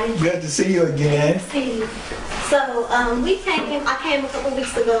 good to see you again. So I came a couple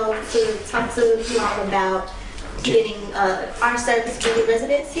weeks ago to talk to you all about getting our service to the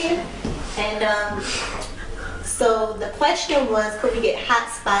residents here. And so the question was, could we get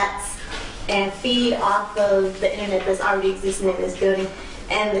hotspots and feed off of the internet that's already existing in this building?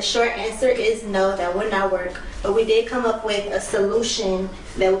 And the short answer is no, that would not work. But we did come up with a solution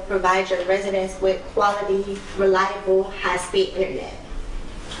that would provide your residents with quality, reliable, high-speed internet.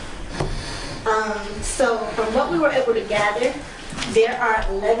 So from what we were able to gather, there are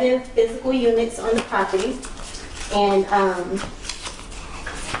 11 physical units on the property, and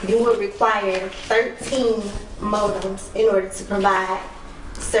you will require 13 modems in order to provide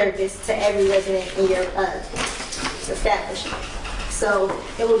service to every resident in your establishment. So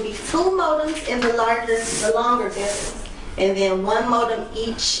it will be 2 modems in the longer buildings, and then 1 modem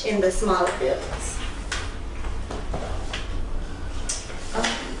each in the smaller buildings.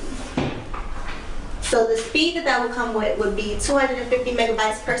 So the speed that would come with would be 250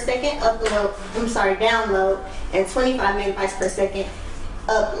 megabytes per second download, and 25 megabytes per second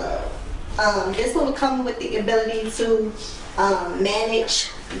upload. This will come with the ability to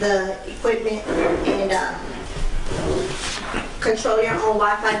manage the equipment and control your own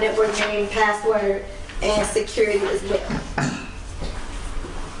Wi-Fi network name, password, and security as well.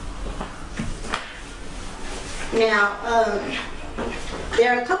 Now,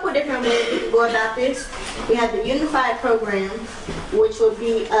 there are a couple of different ways we can go about this. We have the unified program, which would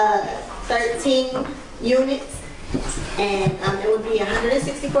be 13 units, and it would be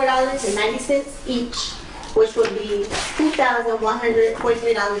 $164.90 each, which would be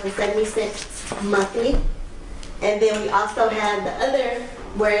 $2,143.70 monthly. And then we also have the other,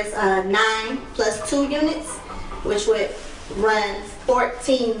 where it's 9 plus 2 units, which would run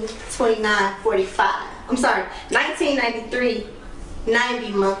 $1429.45. I'm sorry,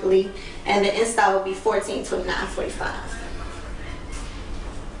 $1993.90 monthly, and the install would be $1429.45.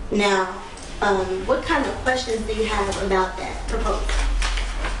 Now, what kind of questions do you have about that proposal?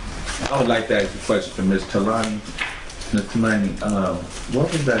 I would like to ask a question to Ms. Talani. Ms. Talani, what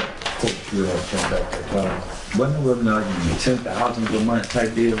was that quote you sent out there? Wasn't it like $10,000 a month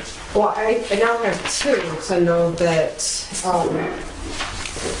type deal? Well, I now have two to know that,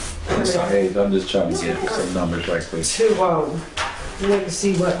 I'm sorry, I'm just trying to get some numbers right quick. wait to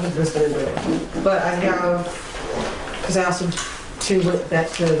see what he was gonna do. But I have, because I also went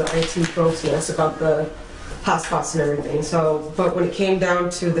back to the IT process about the hotspots and everything. So, but when it came down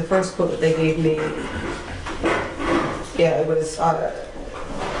to the first quote that they gave me, yeah, it was,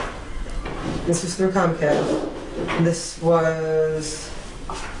 this was through Comcast. This was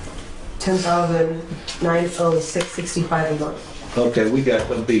 $10,906.65 a month. Okay, we got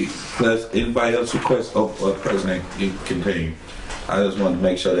some beats. Plus, anybody else request? Oh, President, you continue. I just wanted to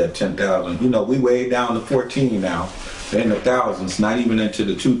make sure that 10,000. You know, we way down to 14 now, in the thousands, not even into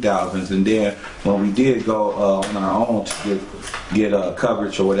the 2000s. And then when we did go on our own to get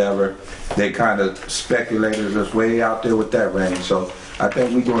coverage or whatever, they kind of speculated us way out there with that range. So I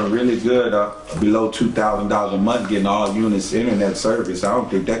think we're doing really good below $2,000 a month getting all units internet service. I don't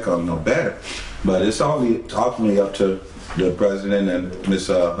think that comes no better. But it's ultimately up to the president and Ms.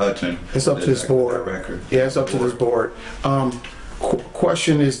 Hudson. It's up to this board. Yeah, it's up to this board.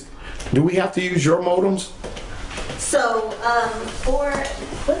 Question is, do we have to use your modems? So,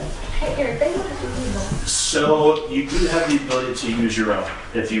 Eric, they want to use them. So you do have the ability to use your own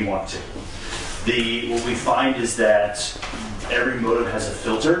if you want to. What we find is that every modem has a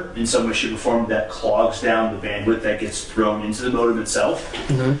filter in some way, shape, or form that clogs down the bandwidth that gets thrown into the modem itself.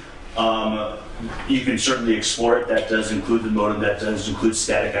 You can certainly explore it. That does include the modem. That does include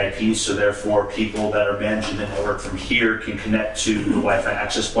static IPs. So therefore, people that are managing the network from here can connect to the Wi-Fi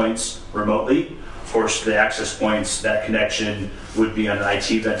access points remotely. Of course, the access points, that connection would be on an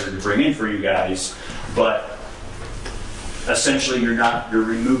IT vendor to bring in for you guys. But essentially, you're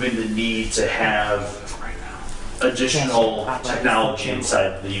removing the need to have additional technology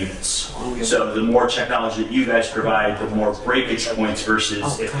inside the units. So the more technology that you guys provide, the more breakage points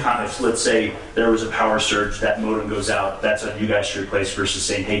versus if let's say there was a power surge, that modem goes out, that's on you guys to replace versus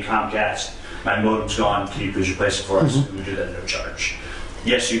saying, hey Comcast, my modem's gone, can you please replace it for us? We would do that at no charge.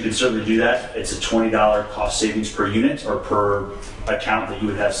 Yes, you can certainly do that. It's a $20 cost savings per unit or per account that you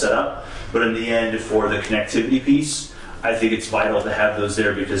would have set up. But in the end, for the connectivity piece, I think it's vital to have those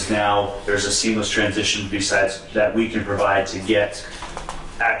there because now there's a seamless transition besides that we can provide to get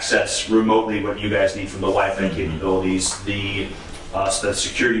access remotely what you guys need from the Wi-Fi capabilities, the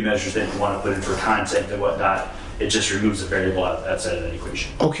security measures that you want to put in for content and whatnot. It just removes a variable outside of that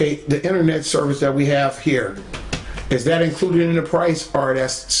equation. Okay, the internet service that we have here, is that included in the price or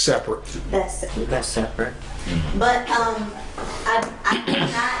that's separate? That's separate. That's separate. But I did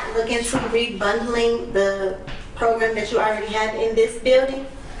not look into rebundling the program that you already have in this building,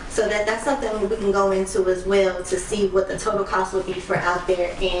 so that's something we can go into as well to see what the total cost would be for out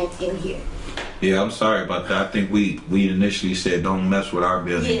there and in here. Yeah, I'm sorry about that. I think we initially said don't mess with our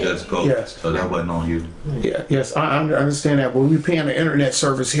building, just go. Yes. So that wasn't on you. Yeah, yes, I understand that, but we're paying the internet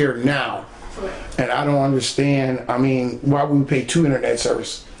service here now. And I don't understand, I mean, why would we pay 2 internet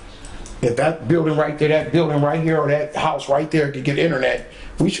service? If that building right there, that building right here, or that house right there could get internet,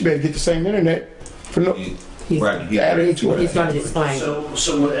 we should be able to get the same internet for no. He's going to explain.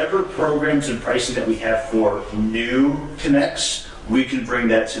 So whatever programs and pricing that we have for new connects, we can bring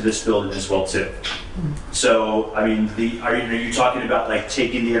that to this building as well too. So I mean, are you talking about like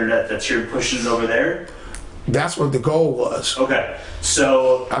taking the internet that's here and pushing it over there? That's what the goal was. Okay,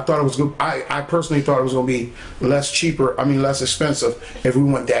 so I thought it was good. I personally thought it was going to be less expensive if we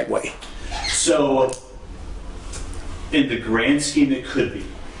went that way. So in the grand scheme, it could be.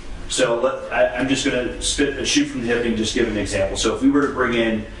 So I'm just going to shoot from the hip and just give an example. So if we were to bring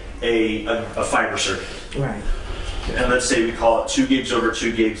in a fiber circuit, right, and let's say we call it 2 gigs over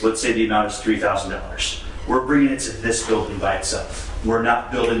 2 gigs, let's say the amount is $3,000. We're bringing it to this building by itself. We're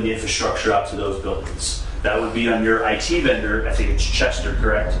not building the infrastructure out to those buildings. that would be on your IT vendor. I think it's Chester,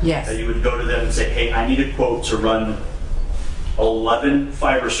 correct? Yes. That you would go to them and say, hey, I need a quote to run 11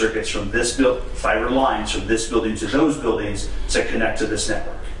 fiber circuits from this fiber lines from this building to those buildings to connect to this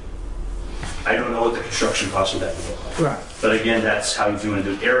network. I don't know what the construction cost of that would look like. Right. But again, that's how if you want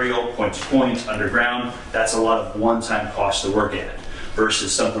to do aerial, point to point, underground, that's a lot of one-time cost to work at.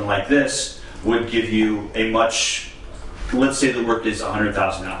 Versus something like this would give you a much, let's say the work is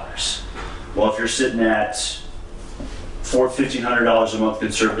 $100,000. Well, if you're sitting at $1,500 a month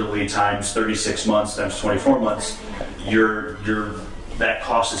conservatively times 36 months times 24 months, that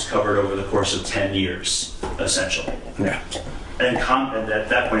cost is covered over the course of 10 years, essentially. Yeah. And at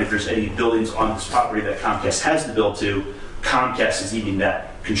that point, if there's any buildings on this property that Comcast has to build to, Comcast is eating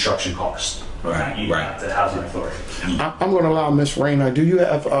that construction cost. Right. The housing authority. I'm going to allow Ms. Rayner. Do you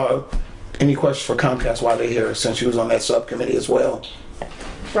have any questions for Comcast while they're here, since you was on that subcommittee as well?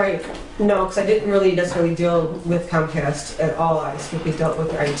 Right. No, because I didn't really necessarily deal with Comcast at all. I strictly dealt with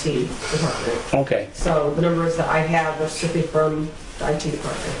the IT department. Okay. So the numbers that I have are strictly from the IT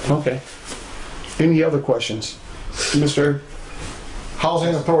department. Okay. Any other questions? Mr.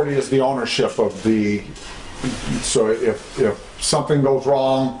 Housing Authority is the ownership of the, so if something goes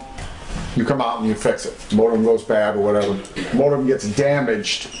wrong, you come out and you fix it. Modem goes bad or whatever. Modem gets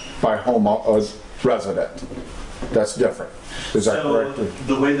damaged by a resident. That's different. Is that correct?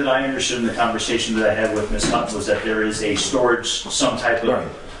 The way that I understood in the conversation that I had with Ms. Hunt was that there is a storage, some type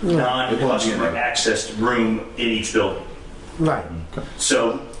of non-customer accessed room in each building. Right.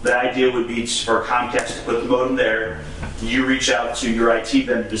 So the idea would be for Comcast to put the modem there. You reach out to your IT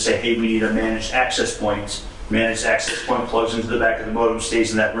vendor to say, hey, we need a managed access point. Managed access point plugs into the back of the modem,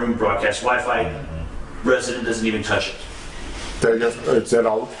 stays in that room, broadcasts Wi-Fi. Resident doesn't even touch it. Is that a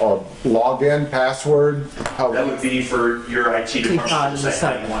login password? That would be for your IT department to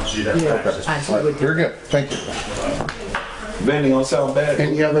say how you want to do that. Yeah. Right. Very good. Thank you. Benny, don't sound bad.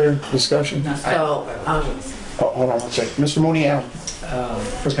 Any other discussion? So, hold on one second. Mr. Mooney,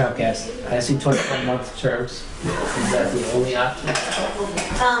 for Comcast, I see 24-month terms. Is that the only option?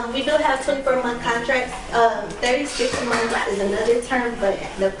 We do have 24-month contracts. 36 months is another term, but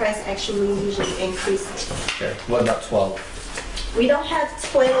the price actually usually increases. Sure. What about 12? We don't have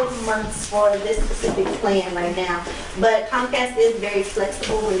 12 months for this specific plan right now, but Comcast is very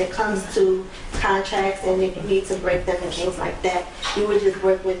flexible when it comes to contracts, and if you need to break them and things like that, you would just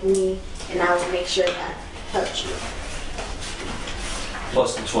work with me and I will make sure that helps you.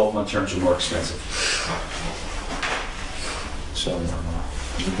 Plus the 12-month terms are more expensive. So,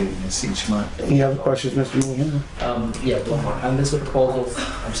 you're getting this each month. any other questions, Mr. Mooney? Yeah, one more. On this proposal,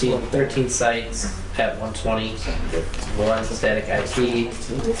 I'm seeing 13 sites at 120 with one static IP,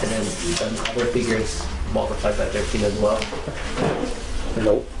 and then some other figures multiplied by 13 as well.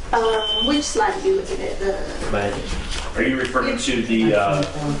 Nope. Which slide are you looking at? Are you referring to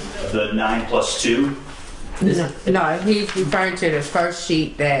the 9 plus 2? no, he's referring to the first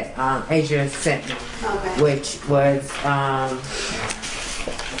sheet that Adrian sent me, which was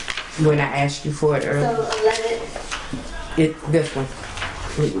when I asked you for it earlier. This one.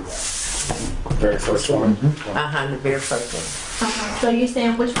 Very first one. The very first one. So you're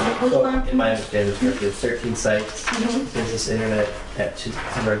saying which one? In my understanding, there's 13 sites, business internet at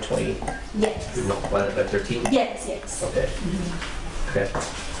 220. Yes. You multiply that by 13? Yes. Okay. Okay.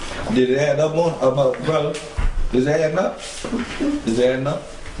 Did it add up brother? Is it adding up? Is it adding up?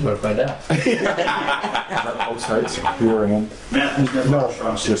 We're going to find out. Both sites here and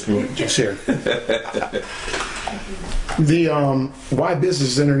No, just me. just here. The why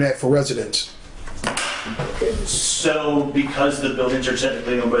business internet for residents? So because the buildings are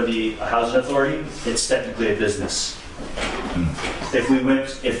technically owned by the housing authority, it's technically a business. If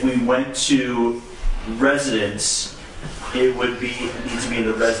we went to residents, it would need to be in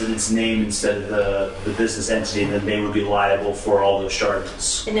the resident's name instead of the business entity, and then they would be liable for all those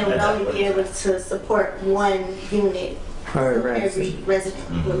charges. And it would only be able to support one unit. Every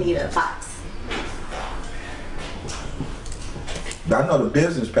resident will need a box. I know the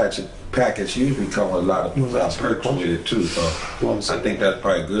business package usually comes with a lot of perks with it too, so I think that's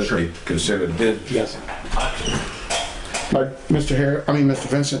probably good to consider the business. Yes. Mr.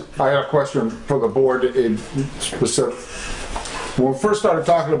 Vincent. I have a question for the board. When we first started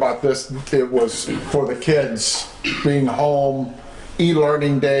talking about this, it was for the kids being home,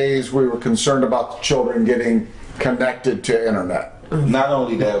 e-learning days. We were concerned about the children getting connected to internet. Not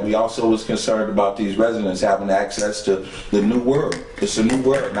only that, we also was concerned about these residents having access to the new world. It's a new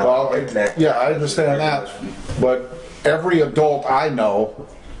world now. Well, yeah, I understand that, but every adult I know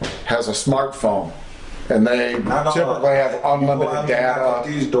has a smartphone. And they typically have unlimited data.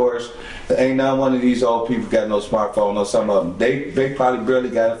 These doors, ain't not one of these old people got no smartphone or some of them. They probably barely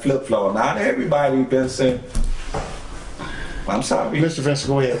got a flip phone. Not everybody, Vincent. I'm sorry. Mr. Vincent,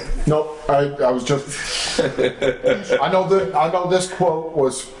 go ahead. Nope, I was just, I know this quote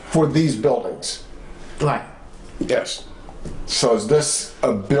was for these buildings. Right. Yes. So is this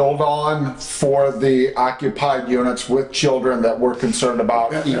a build-on for the occupied units with children that we're concerned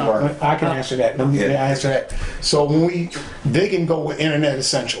about? No, I can answer that. Let me answer that. So they can go with Internet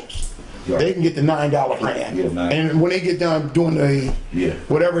Essentials. They can get the $9 plan. And when they get done doing the,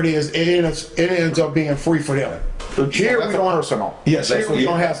 whatever it is, it ends up being free for them. Here we don't, personal. Yes, here we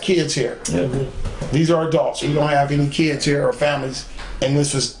don't have kids here. These are adults. We don't have any kids here or families. And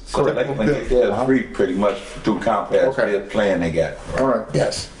this is so they can get that free pretty much through Comcast. The plan they got. All right.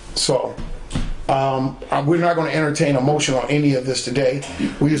 Yes. So we're not going to entertain a motion on any of this today.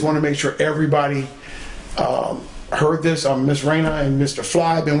 We just want to make sure everybody heard this. Ms. Rayna and Mr.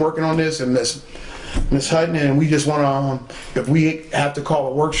 Fly have been working on this, and Ms. Hutton, and we just want to, if we have to call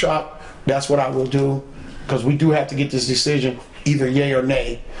a workshop, that's what I will do, because we do have to get this decision either yay or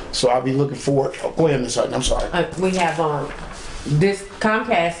nay. So I'll be looking forward. Oh, go ahead, Ms. Hutton. I'm sorry. We have this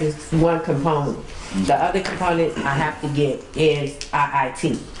Comcast is one component. The other component I have to get is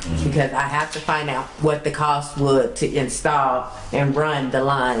IIT, because I have to find out what the cost would to install and run the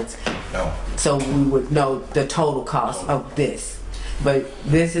lines, so we would know the total cost of this. But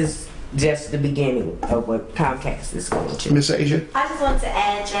this is just the beginning of what Comcast is going to. Miss Asia? I just wanted to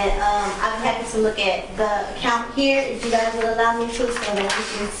add that I'm happy to look at the account here, if you guys will allow me to, so that we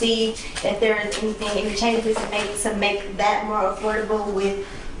can see if there is anything, any changes to make that more affordable with,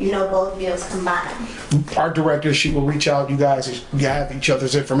 both bills combined. Our director, she will reach out. You guys, you have each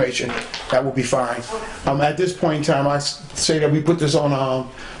other's information. That will be fine. At this point in time, I say that we put this on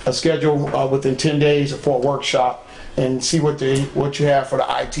a schedule within 10 days for a workshop and see what you have for the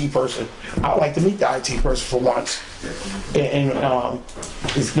IT person. I'd like to meet the IT person for once. And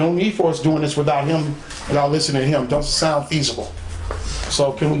there's no need for us doing this without him, without listening to him. Doesn't sound feasible.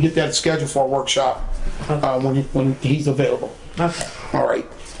 So can we get that scheduled for a workshop when he's available? Okay. All right.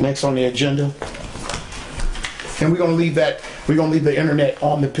 Next on the agenda. And we're gonna leave the internet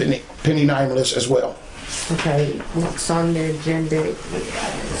on the penny nine list as well. Okay, what's on the agenda?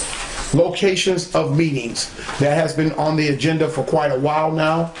 Locations of meetings. That has been on the agenda for quite a while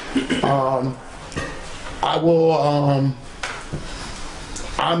now.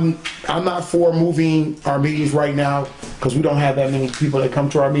 I'm not for moving our meetings right now, because we don't have that many people that come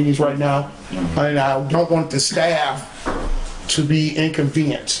to our meetings right now. And I don't want the staff to be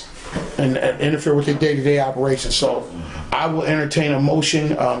inconvenienced and interfere with their day-to-day operations. So I will entertain a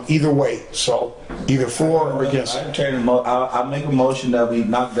motion either way. So either for or against. I make a motion that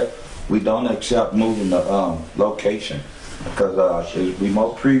we don't accept moving the location, because we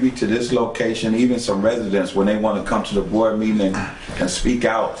more privy to this location. Even some residents, when they want to come to the board meeting and speak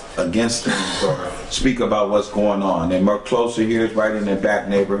out against things or speak about what's going on, they're more closer here, it's right in their back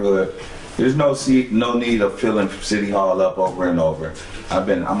neighborhood. There's no need of filling City Hall up over and over.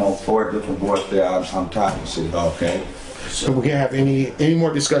 I'm on 4 different boards there. I'm tired of City Hall. Okay. So we can't have any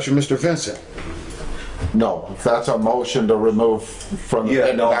more discussion, Mr. Vincent. No, that's a motion to remove from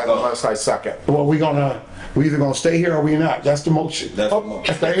the unless I second. Well, we either gonna stay here or we not. That's the motion. That's the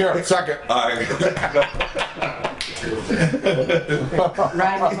motion. Stay here. Second. All right.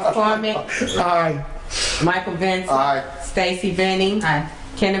 Rodney McCormick. Aye. Michael Vincent. Aye. Stacy Benning. Aye.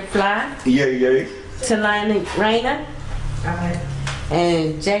 Kenneth Fly. Yay. Talina Rayna. Aye.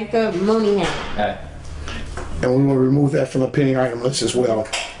 And Jacob Mooneyham. Aye. And we will remove that from the pending item list as well.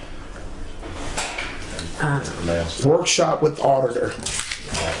 Workshop with auditor.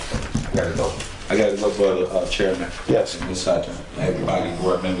 I gotta go for the chairman. Yes. And Ms. Hutton. Everybody,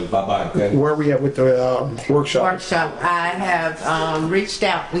 board members, bye-bye. Okay? Where are we at with the workshop? I have reached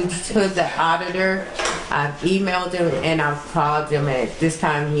out to the auditor. I've emailed him and I've called him. At this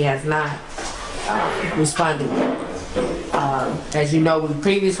time, he has not responded. As you know, we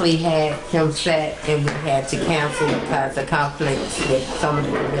previously had him set and we had to cancel because of conflicts with some of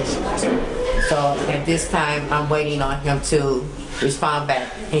the commissioners. So at this time, I'm waiting on him to respond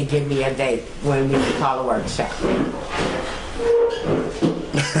back and give me a date when we can call a workshop.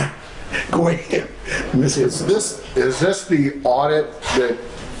 Go ahead. Is this the audit that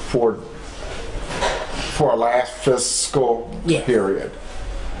for last fiscal period?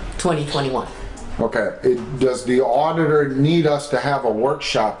 2021. Okay. Does the auditor need us to have a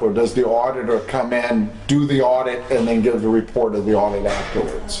workshop, or does the auditor come in, do the audit, and then give the report of the audit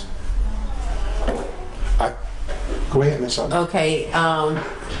afterwards? Go ahead, Ms. Hutton. Okay,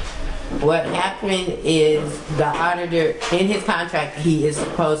 What happened is the auditor, in his contract, he is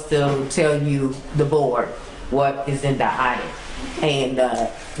supposed to tell you, the board, what is in the audit. And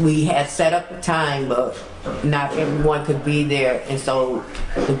we had set up a time, but not everyone could be there, and so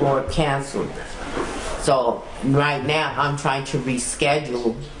the board canceled. So right now, I'm trying to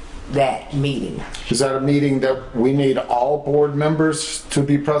reschedule that meeting. Is that a meeting that we need all board members to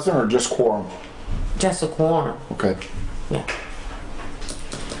be present or just quorum? Just a quorum. Okay. Yeah.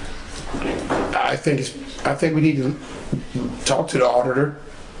 I think we need to talk to the auditor.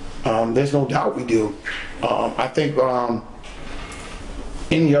 There's no doubt we do. I think,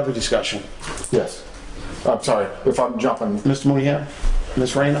 any other discussion? Yes. I'm sorry if I'm jumping. Mr. Mooneyham?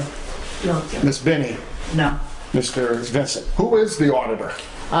 Ms. Rayner? No. Ms. Benny? No. Mr. Vincent? Who is the auditor?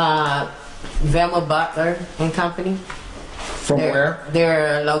 Velma Butler and Company. From where?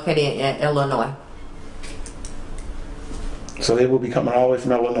 They're located in Illinois. So they will be coming all the way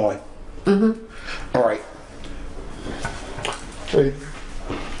from Illinois? Mm-hmm. All right.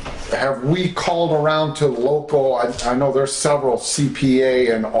 Have we called around to local, I know there's several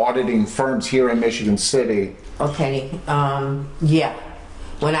CPA and auditing firms here in Michigan City. Okay, yeah.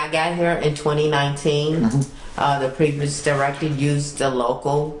 When I got here in 2019, the previous director used the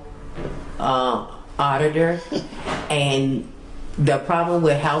local auditor, and the problem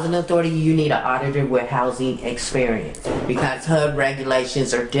with housing authority, you need an auditor with housing experience because HUD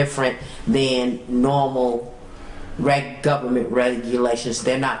regulations are different than normal government regulations.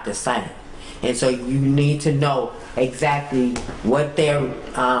 They're not the same, and so you need to know exactly what their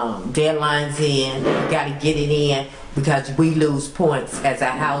deadlines in. You got to get it in because we lose points as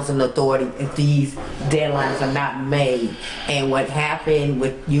a housing authority if these deadlines are not made. And what happened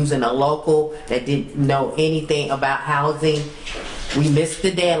with using a local that didn't know anything about housing, we missed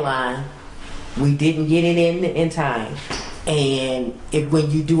the deadline. We didn't get it in time, and when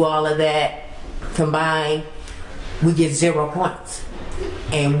you do all of that combined, we get 0 points,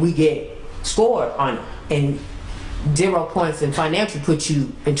 and we get scored on it. And 0 points in financial puts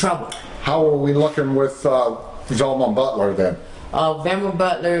you in trouble. How are we looking with Velma Butler then? Velma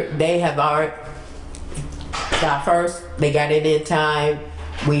Butler, they have already got first. They got it in time.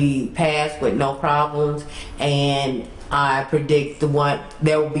 We passed with no problems, and I predict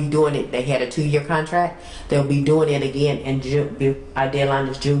they'll be doing it. They had a 2-year contract. They'll be doing it again in June. Our deadline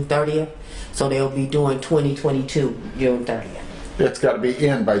is June 30th. So they'll be doing 2022, June 30th. It's got to be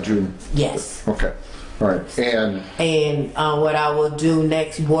in by June? Yes. Okay. All right. And what I will do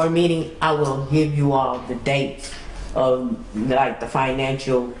next board meeting, I will give you all the dates of like the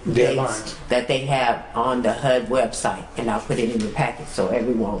financial dates that they have on the HUD website, and I'll put it in the packet so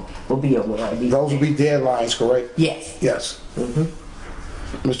everyone will be aware of these. Those will be deadlines, correct? Yes. Yes.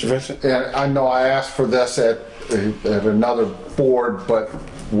 Mr. Vincent? And I know I asked for this at another board, but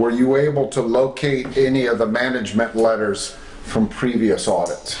were you able to locate any of the management letters from previous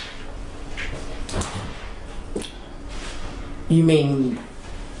audits? You mean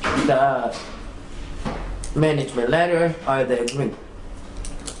the management letter or the agreement?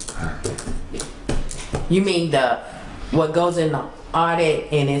 You mean what goes in the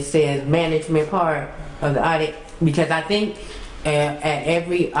audit and it says management part of the audit? Because I think at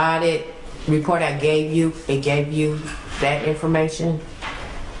every audit report I gave you, it gave you that information.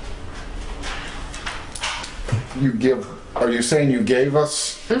 Are you saying you gave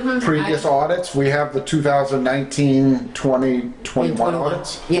us previous audits? We have the 2019, 20, 21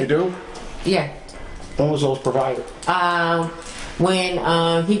 audits? Yeah. You do? Yeah. When was those provided?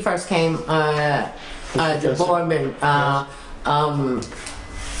 When he first came, the board member,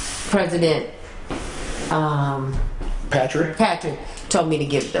 President Patrick told me to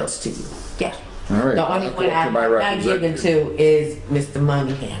give those to you. Yeah. All right. The only one I'm not giving to is Mr.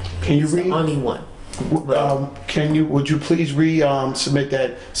 Mooneyham. Can you read? The only one. Would you please submit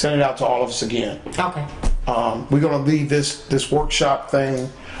that, send it out to all of us again? Okay. We're gonna leave this workshop thing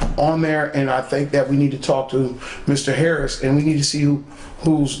on there, and I think that we need to talk to Mr. Harris, and we need to see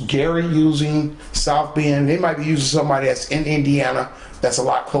who's Gary using, South Bend. They might be using somebody that's in Indiana, that's a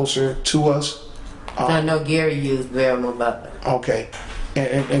lot closer to us. I know Gary used Velma Butler. Okay.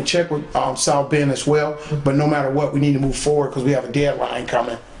 And check with South Bend as well, but no matter what, we need to move forward because we have a deadline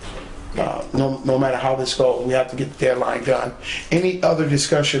coming. No matter how this goes, we have to get the deadline done. Any other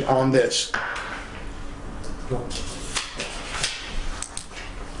discussion on this?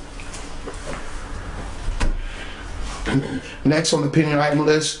 Next on the pending item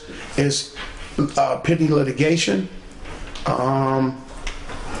list is pending litigation. I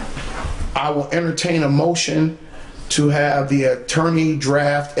will entertain a motion to have the attorney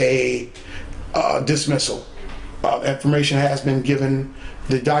draft a dismissal. Information has been given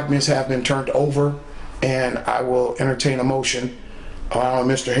the documents have been turned over, and I will entertain a motion allowing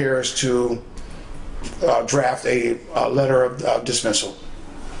Mr. Harris to draft a letter of dismissal.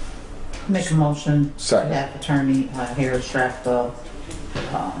 Make a motion to Second. have Attorney Harris draft a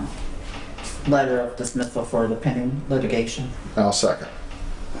letter of dismissal for the pending litigation. I'll second.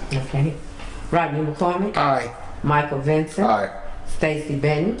 Okay. Rodney McCormick. Aye. Michael Vincent. Aye. Stacy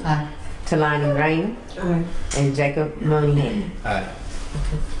Benton. Aye. Talani Rain. Aye. And Jacob Mooney. Aye.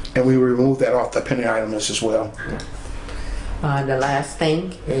 And we remove that off the pending item list as well. The last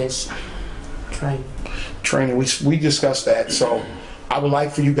thing is training. Training, we discussed that, so I would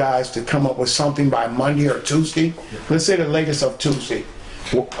like for you guys to come up with something by Monday or Tuesday. Let's say the latest of Tuesday.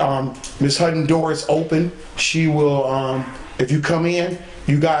 Ms. Hutton door is open. She will, if you come in,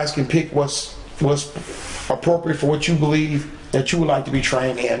 you guys can pick what's appropriate for what you believe that you would like to be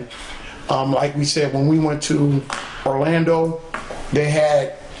trained in. Like we said, when we went to Orlando, they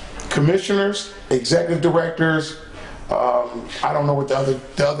had commissioners, executive directors, I don't know what the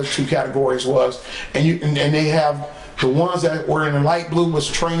other two categories was, and they have the ones that were in the light blue was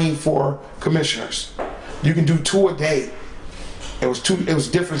training for commissioners. You can do 2 a day. It was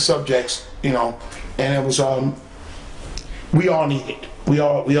different subjects, you know, and it was we all need it. We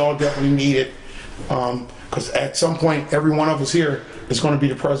all definitely need it, because at some point every one of us here is going to be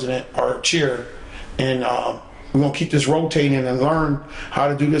the president or chair, and we're going to keep this rotating and learn how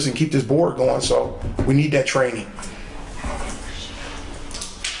to do this and keep this board going. So we need that training.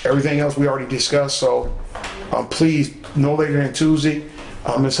 Everything else we already discussed, so please, no later than Tuesday,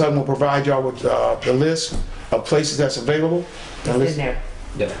 Ms. Hutton will provide y'all with the list of places that's available. It's in there.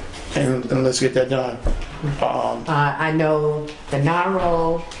 Yeah. And let's get that done. I know the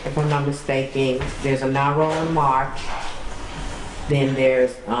NARO, if I'm not mistaken, there's a NARO in March. Then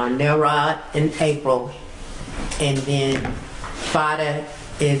there's NAROD in April. And then FADA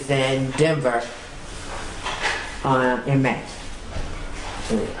is in Denver in May.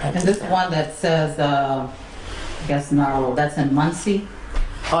 And this one that says, I guess NARO, that's in Muncie?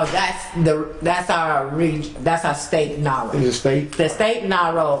 Oh, that's our state NARO. Is it state? The state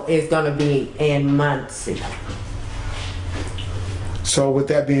NARO is gonna be in Muncie. So with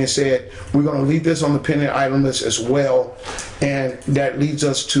that being said, we're gonna leave this on the pending item list as well, and that leads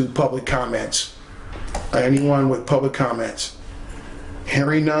us to public comments. Anyone with public comments?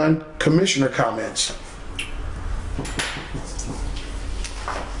 Hearing none, commissioner comments.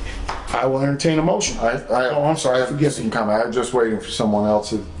 I will entertain a motion. Oh, I'm sorry, forgive me. Comment. I'm just waiting for someone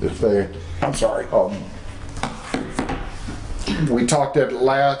else if they. I'm sorry. We talked at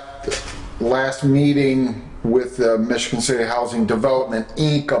last meeting with Michigan City Housing Development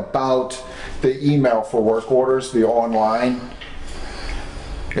Inc. about the email for work orders, the online.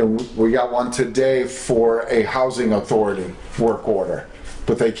 And we got one today for a housing authority work order,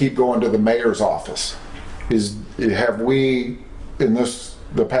 but they keep going to the mayor's office. Have we, in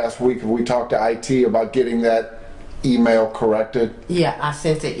the past week, have we talked to IT about getting that email corrected? Yeah, I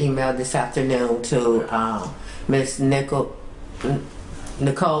sent an email this afternoon to Ms. Nicole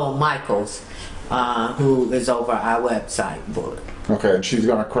Michaels, who is over our website board. Okay, and she's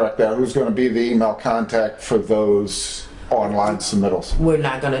going to correct that. Who's going to be the email contact for those online submittals? We're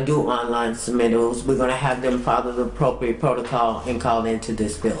not going to do online submittals. We're going to have them follow the appropriate protocol and call into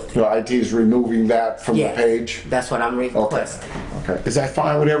this building. So IT is removing that from Yes, the page? that's what I'm requesting. Okay. Is that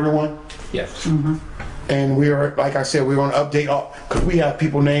fine with everyone? Yes. And we are, like I said, we're going to update all, because we have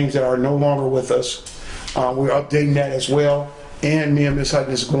people names that are no longer with us. We're updating that as well. And me and Ms.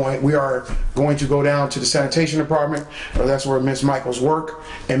 Hutton we are going to go down to the sanitation department, or that's where Ms. Michaels work,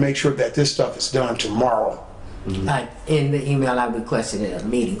 and make sure that this stuff is done tomorrow. In the email, I requested a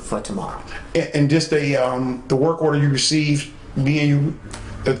meeting for tomorrow. And just the work order you received, me and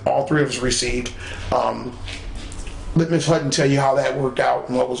you, all three of us received. Let Ms. Hutton tell you how that worked out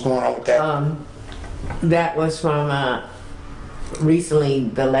and what was going on with that. That was from recently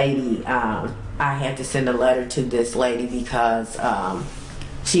the lady, I had to send a letter to this lady because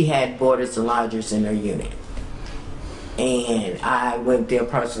she had boarders and lodgers in her unit. And I went there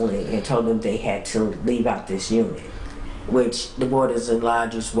personally and told them they had to leave out this unit, which the boarders and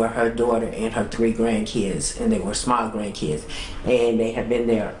lodgers were her daughter and her 3 grandkids, and they were small grandkids. And they had been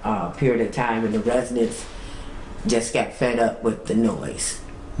there a period of time, and the residents just got fed up with the noise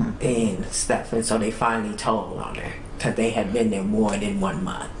and stuff, and so they finally told on her because they had been there more than 1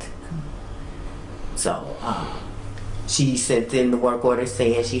 month. So she sent in the work order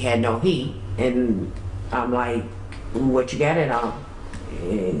saying she had no heat, and I'm like, what you got it on?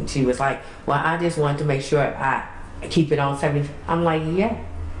 And she was like, well, I just wanted to make sure I keep it on 70. I'm like, yeah,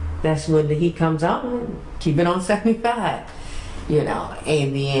 that's when the heat comes on, keep it on 75. you know,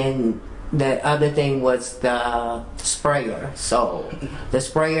 and then the other thing was the sprayer. So the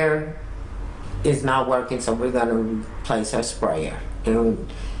sprayer is not working, so we're gonna replace her sprayer.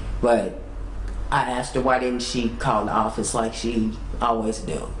 But I asked her why didn't she call the office like she always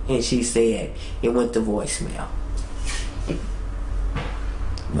do, and she said it went to voicemail.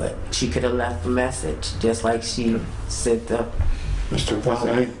 But she could have left a message just like she sent the. Mr.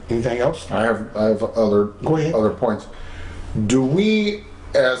 Vincent, anything else? I have other points. Do we,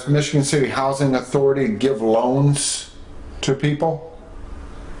 as Michigan City Housing Authority, give loans to people?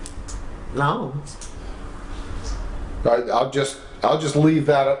 Loans? I'll just leave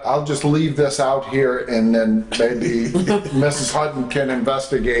that. I'll just leave this out here, and then maybe Mrs. Hutton can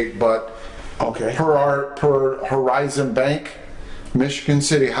investigate. But okay, per Horizon Bank, Michigan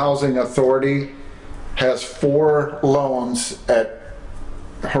City Housing Authority has 4 loans at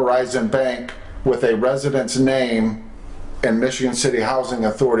Horizon Bank with a resident's name and Michigan City Housing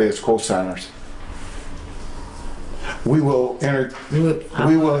Authority as co-signers. We will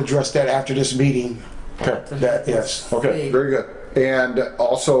address that after this meeting. Okay. Yes. Okay, very good. And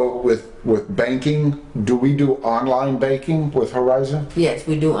also with banking, do we do online banking with Horizon? Yes,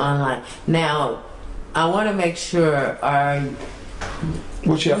 we do online. Now, I want to make sure, are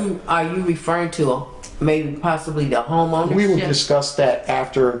you referring to maybe possibly the homeownership? We will discuss that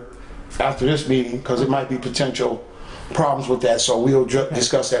after this meeting, because it might be potential problems with that. So we'll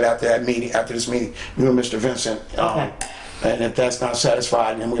discuss that after this meeting, you and Mr. Vincent. Okay. And if that's not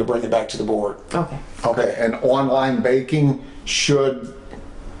satisfied, then we'll bring it back to the board. Okay. Okay, and online banking, should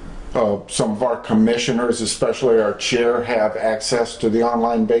some of our commissioners, especially our chair, have access to the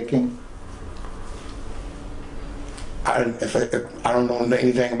online banking? I don't know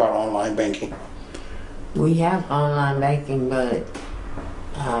anything about online banking. We have online banking, but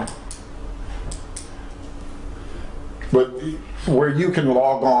where you can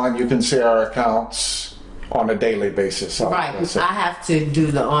log on, you can see our accounts on a daily basis. Right. I have to do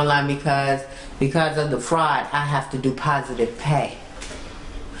the online because of the fraud. I have to do positive pay.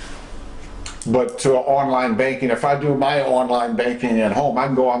 But to online banking, if I do my online banking at home, I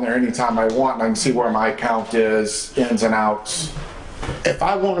can go on there anytime I want and I can see where my account is, ins and outs.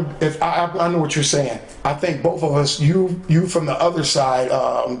 I know what you're saying. I think both of us, you from the other side,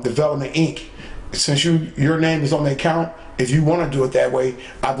 Development Inc., since your name is on the account, if you want to do it that way,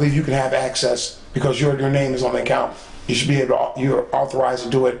 I believe you can have access because your name is on the account. You should be able to, you're authorized to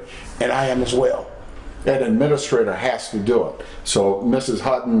do it, and I am as well. An administrator has to do it. So Mrs.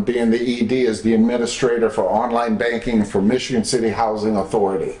 Hutton, being the ED, is the administrator for online banking for Michigan City Housing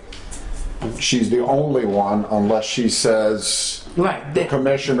Authority. She's the only one, unless she says the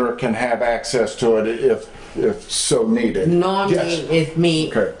commissioner can have access to it if so needed. Normally it's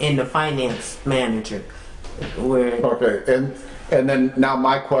me and the finance manager. Okay, and then now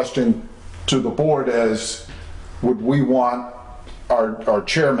my question to the board is, would we want our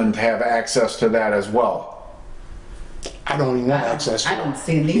chairman to have access to that as well? I don't even want access to it. I don't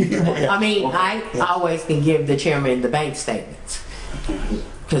see a need for that. I mean, I always can give the chairman the bank statements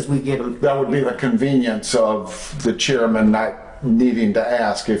because we get them. That would be the convenience of the chairman not needing to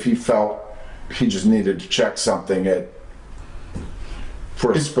ask if he felt he just needed to check something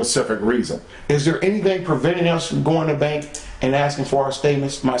for a specific reason. Is there anything preventing us from going to the bank and asking for our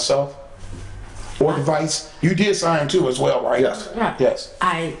statements myself? Or device? You did sign too as well, right? Yes. Right. Yes.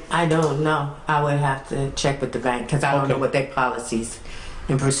 I don't know. I would have to check with the bank because I don't know what their policies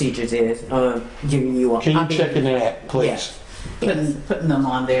and procedures is. Giving you a. Can you check into that, please? Yeah. Putting them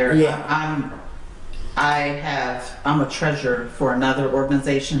on there. Yeah. I'm a treasurer for another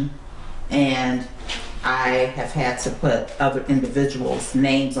organization, and I have had to put other individuals'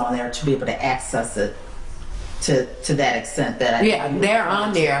 names on there to be able to access it to that extent that I. They're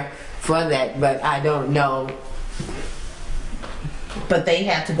on there for that, but I don't know. But they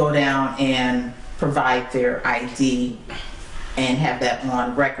have to go down and provide their ID and have that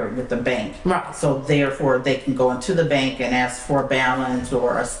on record with the bank. Right. So therefore, they can go into the bank and ask for a balance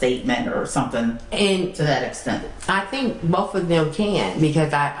or a statement or something and to that extent. I think both of them can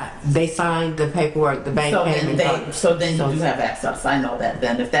because they signed the paperwork, the bank payment. So then you do have access. I know that.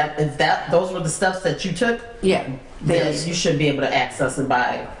 Then if those were the steps that you took, then you should be able to access it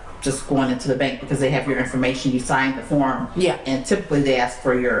by just going into the bank because they have your information. You signed the form. Yeah. And typically they ask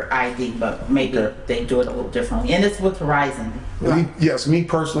for your ID, but maybe they do it a little differently. And it's with Horizon. Yes, me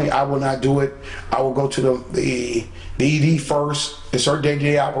personally, I will not do it. I will go to the ED first. It's our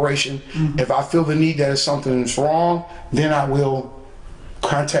day-to-day operation. If I feel the need that something's wrong, then I will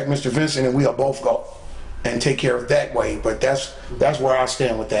contact Mr. Vincent and we'll both go and take care of it that way. But that's where I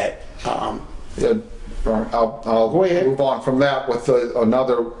stand with that. I'll Go ahead. move on from that with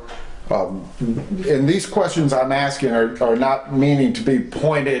another. And these questions I'm asking are not meaning to be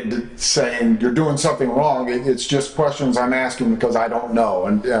pointed saying you're doing something wrong. It's just questions I'm asking because I don't know,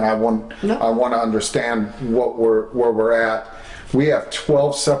 and I want to understand where we're at. We have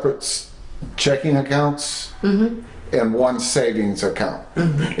 12 separate checking accounts and one savings account.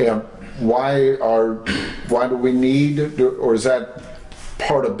 And why do we need, or is that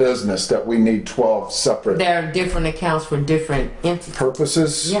part of business that we need 12 separate? There are different accounts for different entities.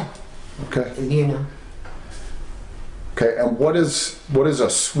 Purposes? Yeah. Okay. You know. Okay, and what is a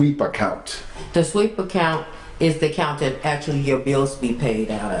sweep account? The sweep account is the account that actually your bills be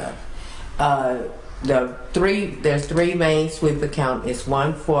paid out of. There's three main sweep accounts. It's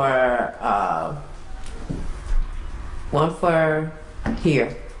one for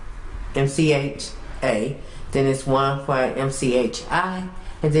here, MCHA, then it's one for MCHI,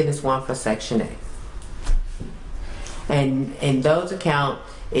 and then it's one for Section A. And those accounts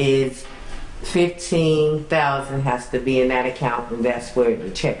is 15,000 has to be in that account, and that's where the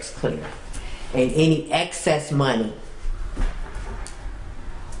checks clear. And any excess money,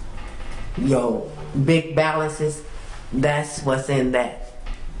 your big balances, that's what's in that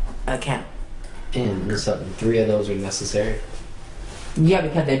account. And so 3 of those are necessary? Yeah,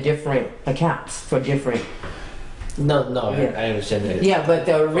 because they're different accounts for different. No, Yeah. I understand that. Yeah, but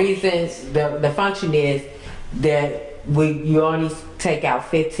the reason, the function is that you only take out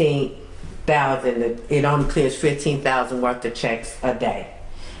 15,000. It only clears 15,000 worth of checks a day,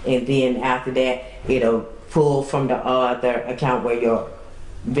 and then after that, it'll pull from the other account where your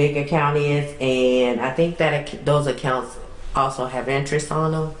big account is, and I think that those accounts also have interest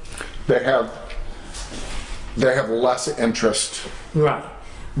on them. They have less interest. Right,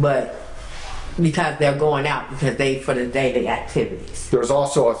 but because they're going out because they for the daily activities. There's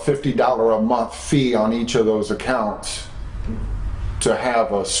also a $50 a month fee on each of those accounts to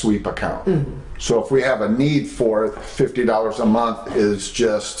have a sweep account. So if we have a need for it, $50 a month is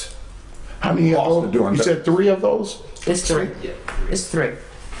just How many of those? You said 3 of those? It's 3. Yeah. It's 3.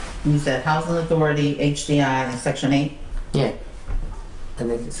 You said Housing Authority, HDI, and Section 8? Yeah. I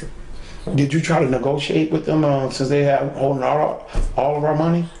think it's. Did you try to negotiate with them since they have holding all of our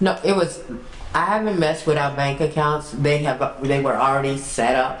money? No, it was. I haven't messed with our bank accounts. They were already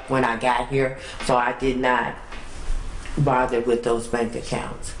set up when I got here, so I did not bother with those bank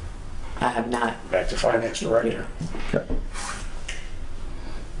accounts. I have not. Back to finance director.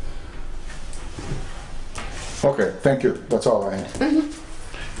 Okay, thank you. That's all I had.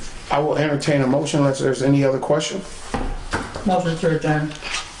 I will entertain a motion unless there's any other question. Motion to adjourn.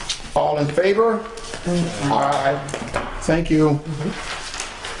 All in favor? Aye. Thank you.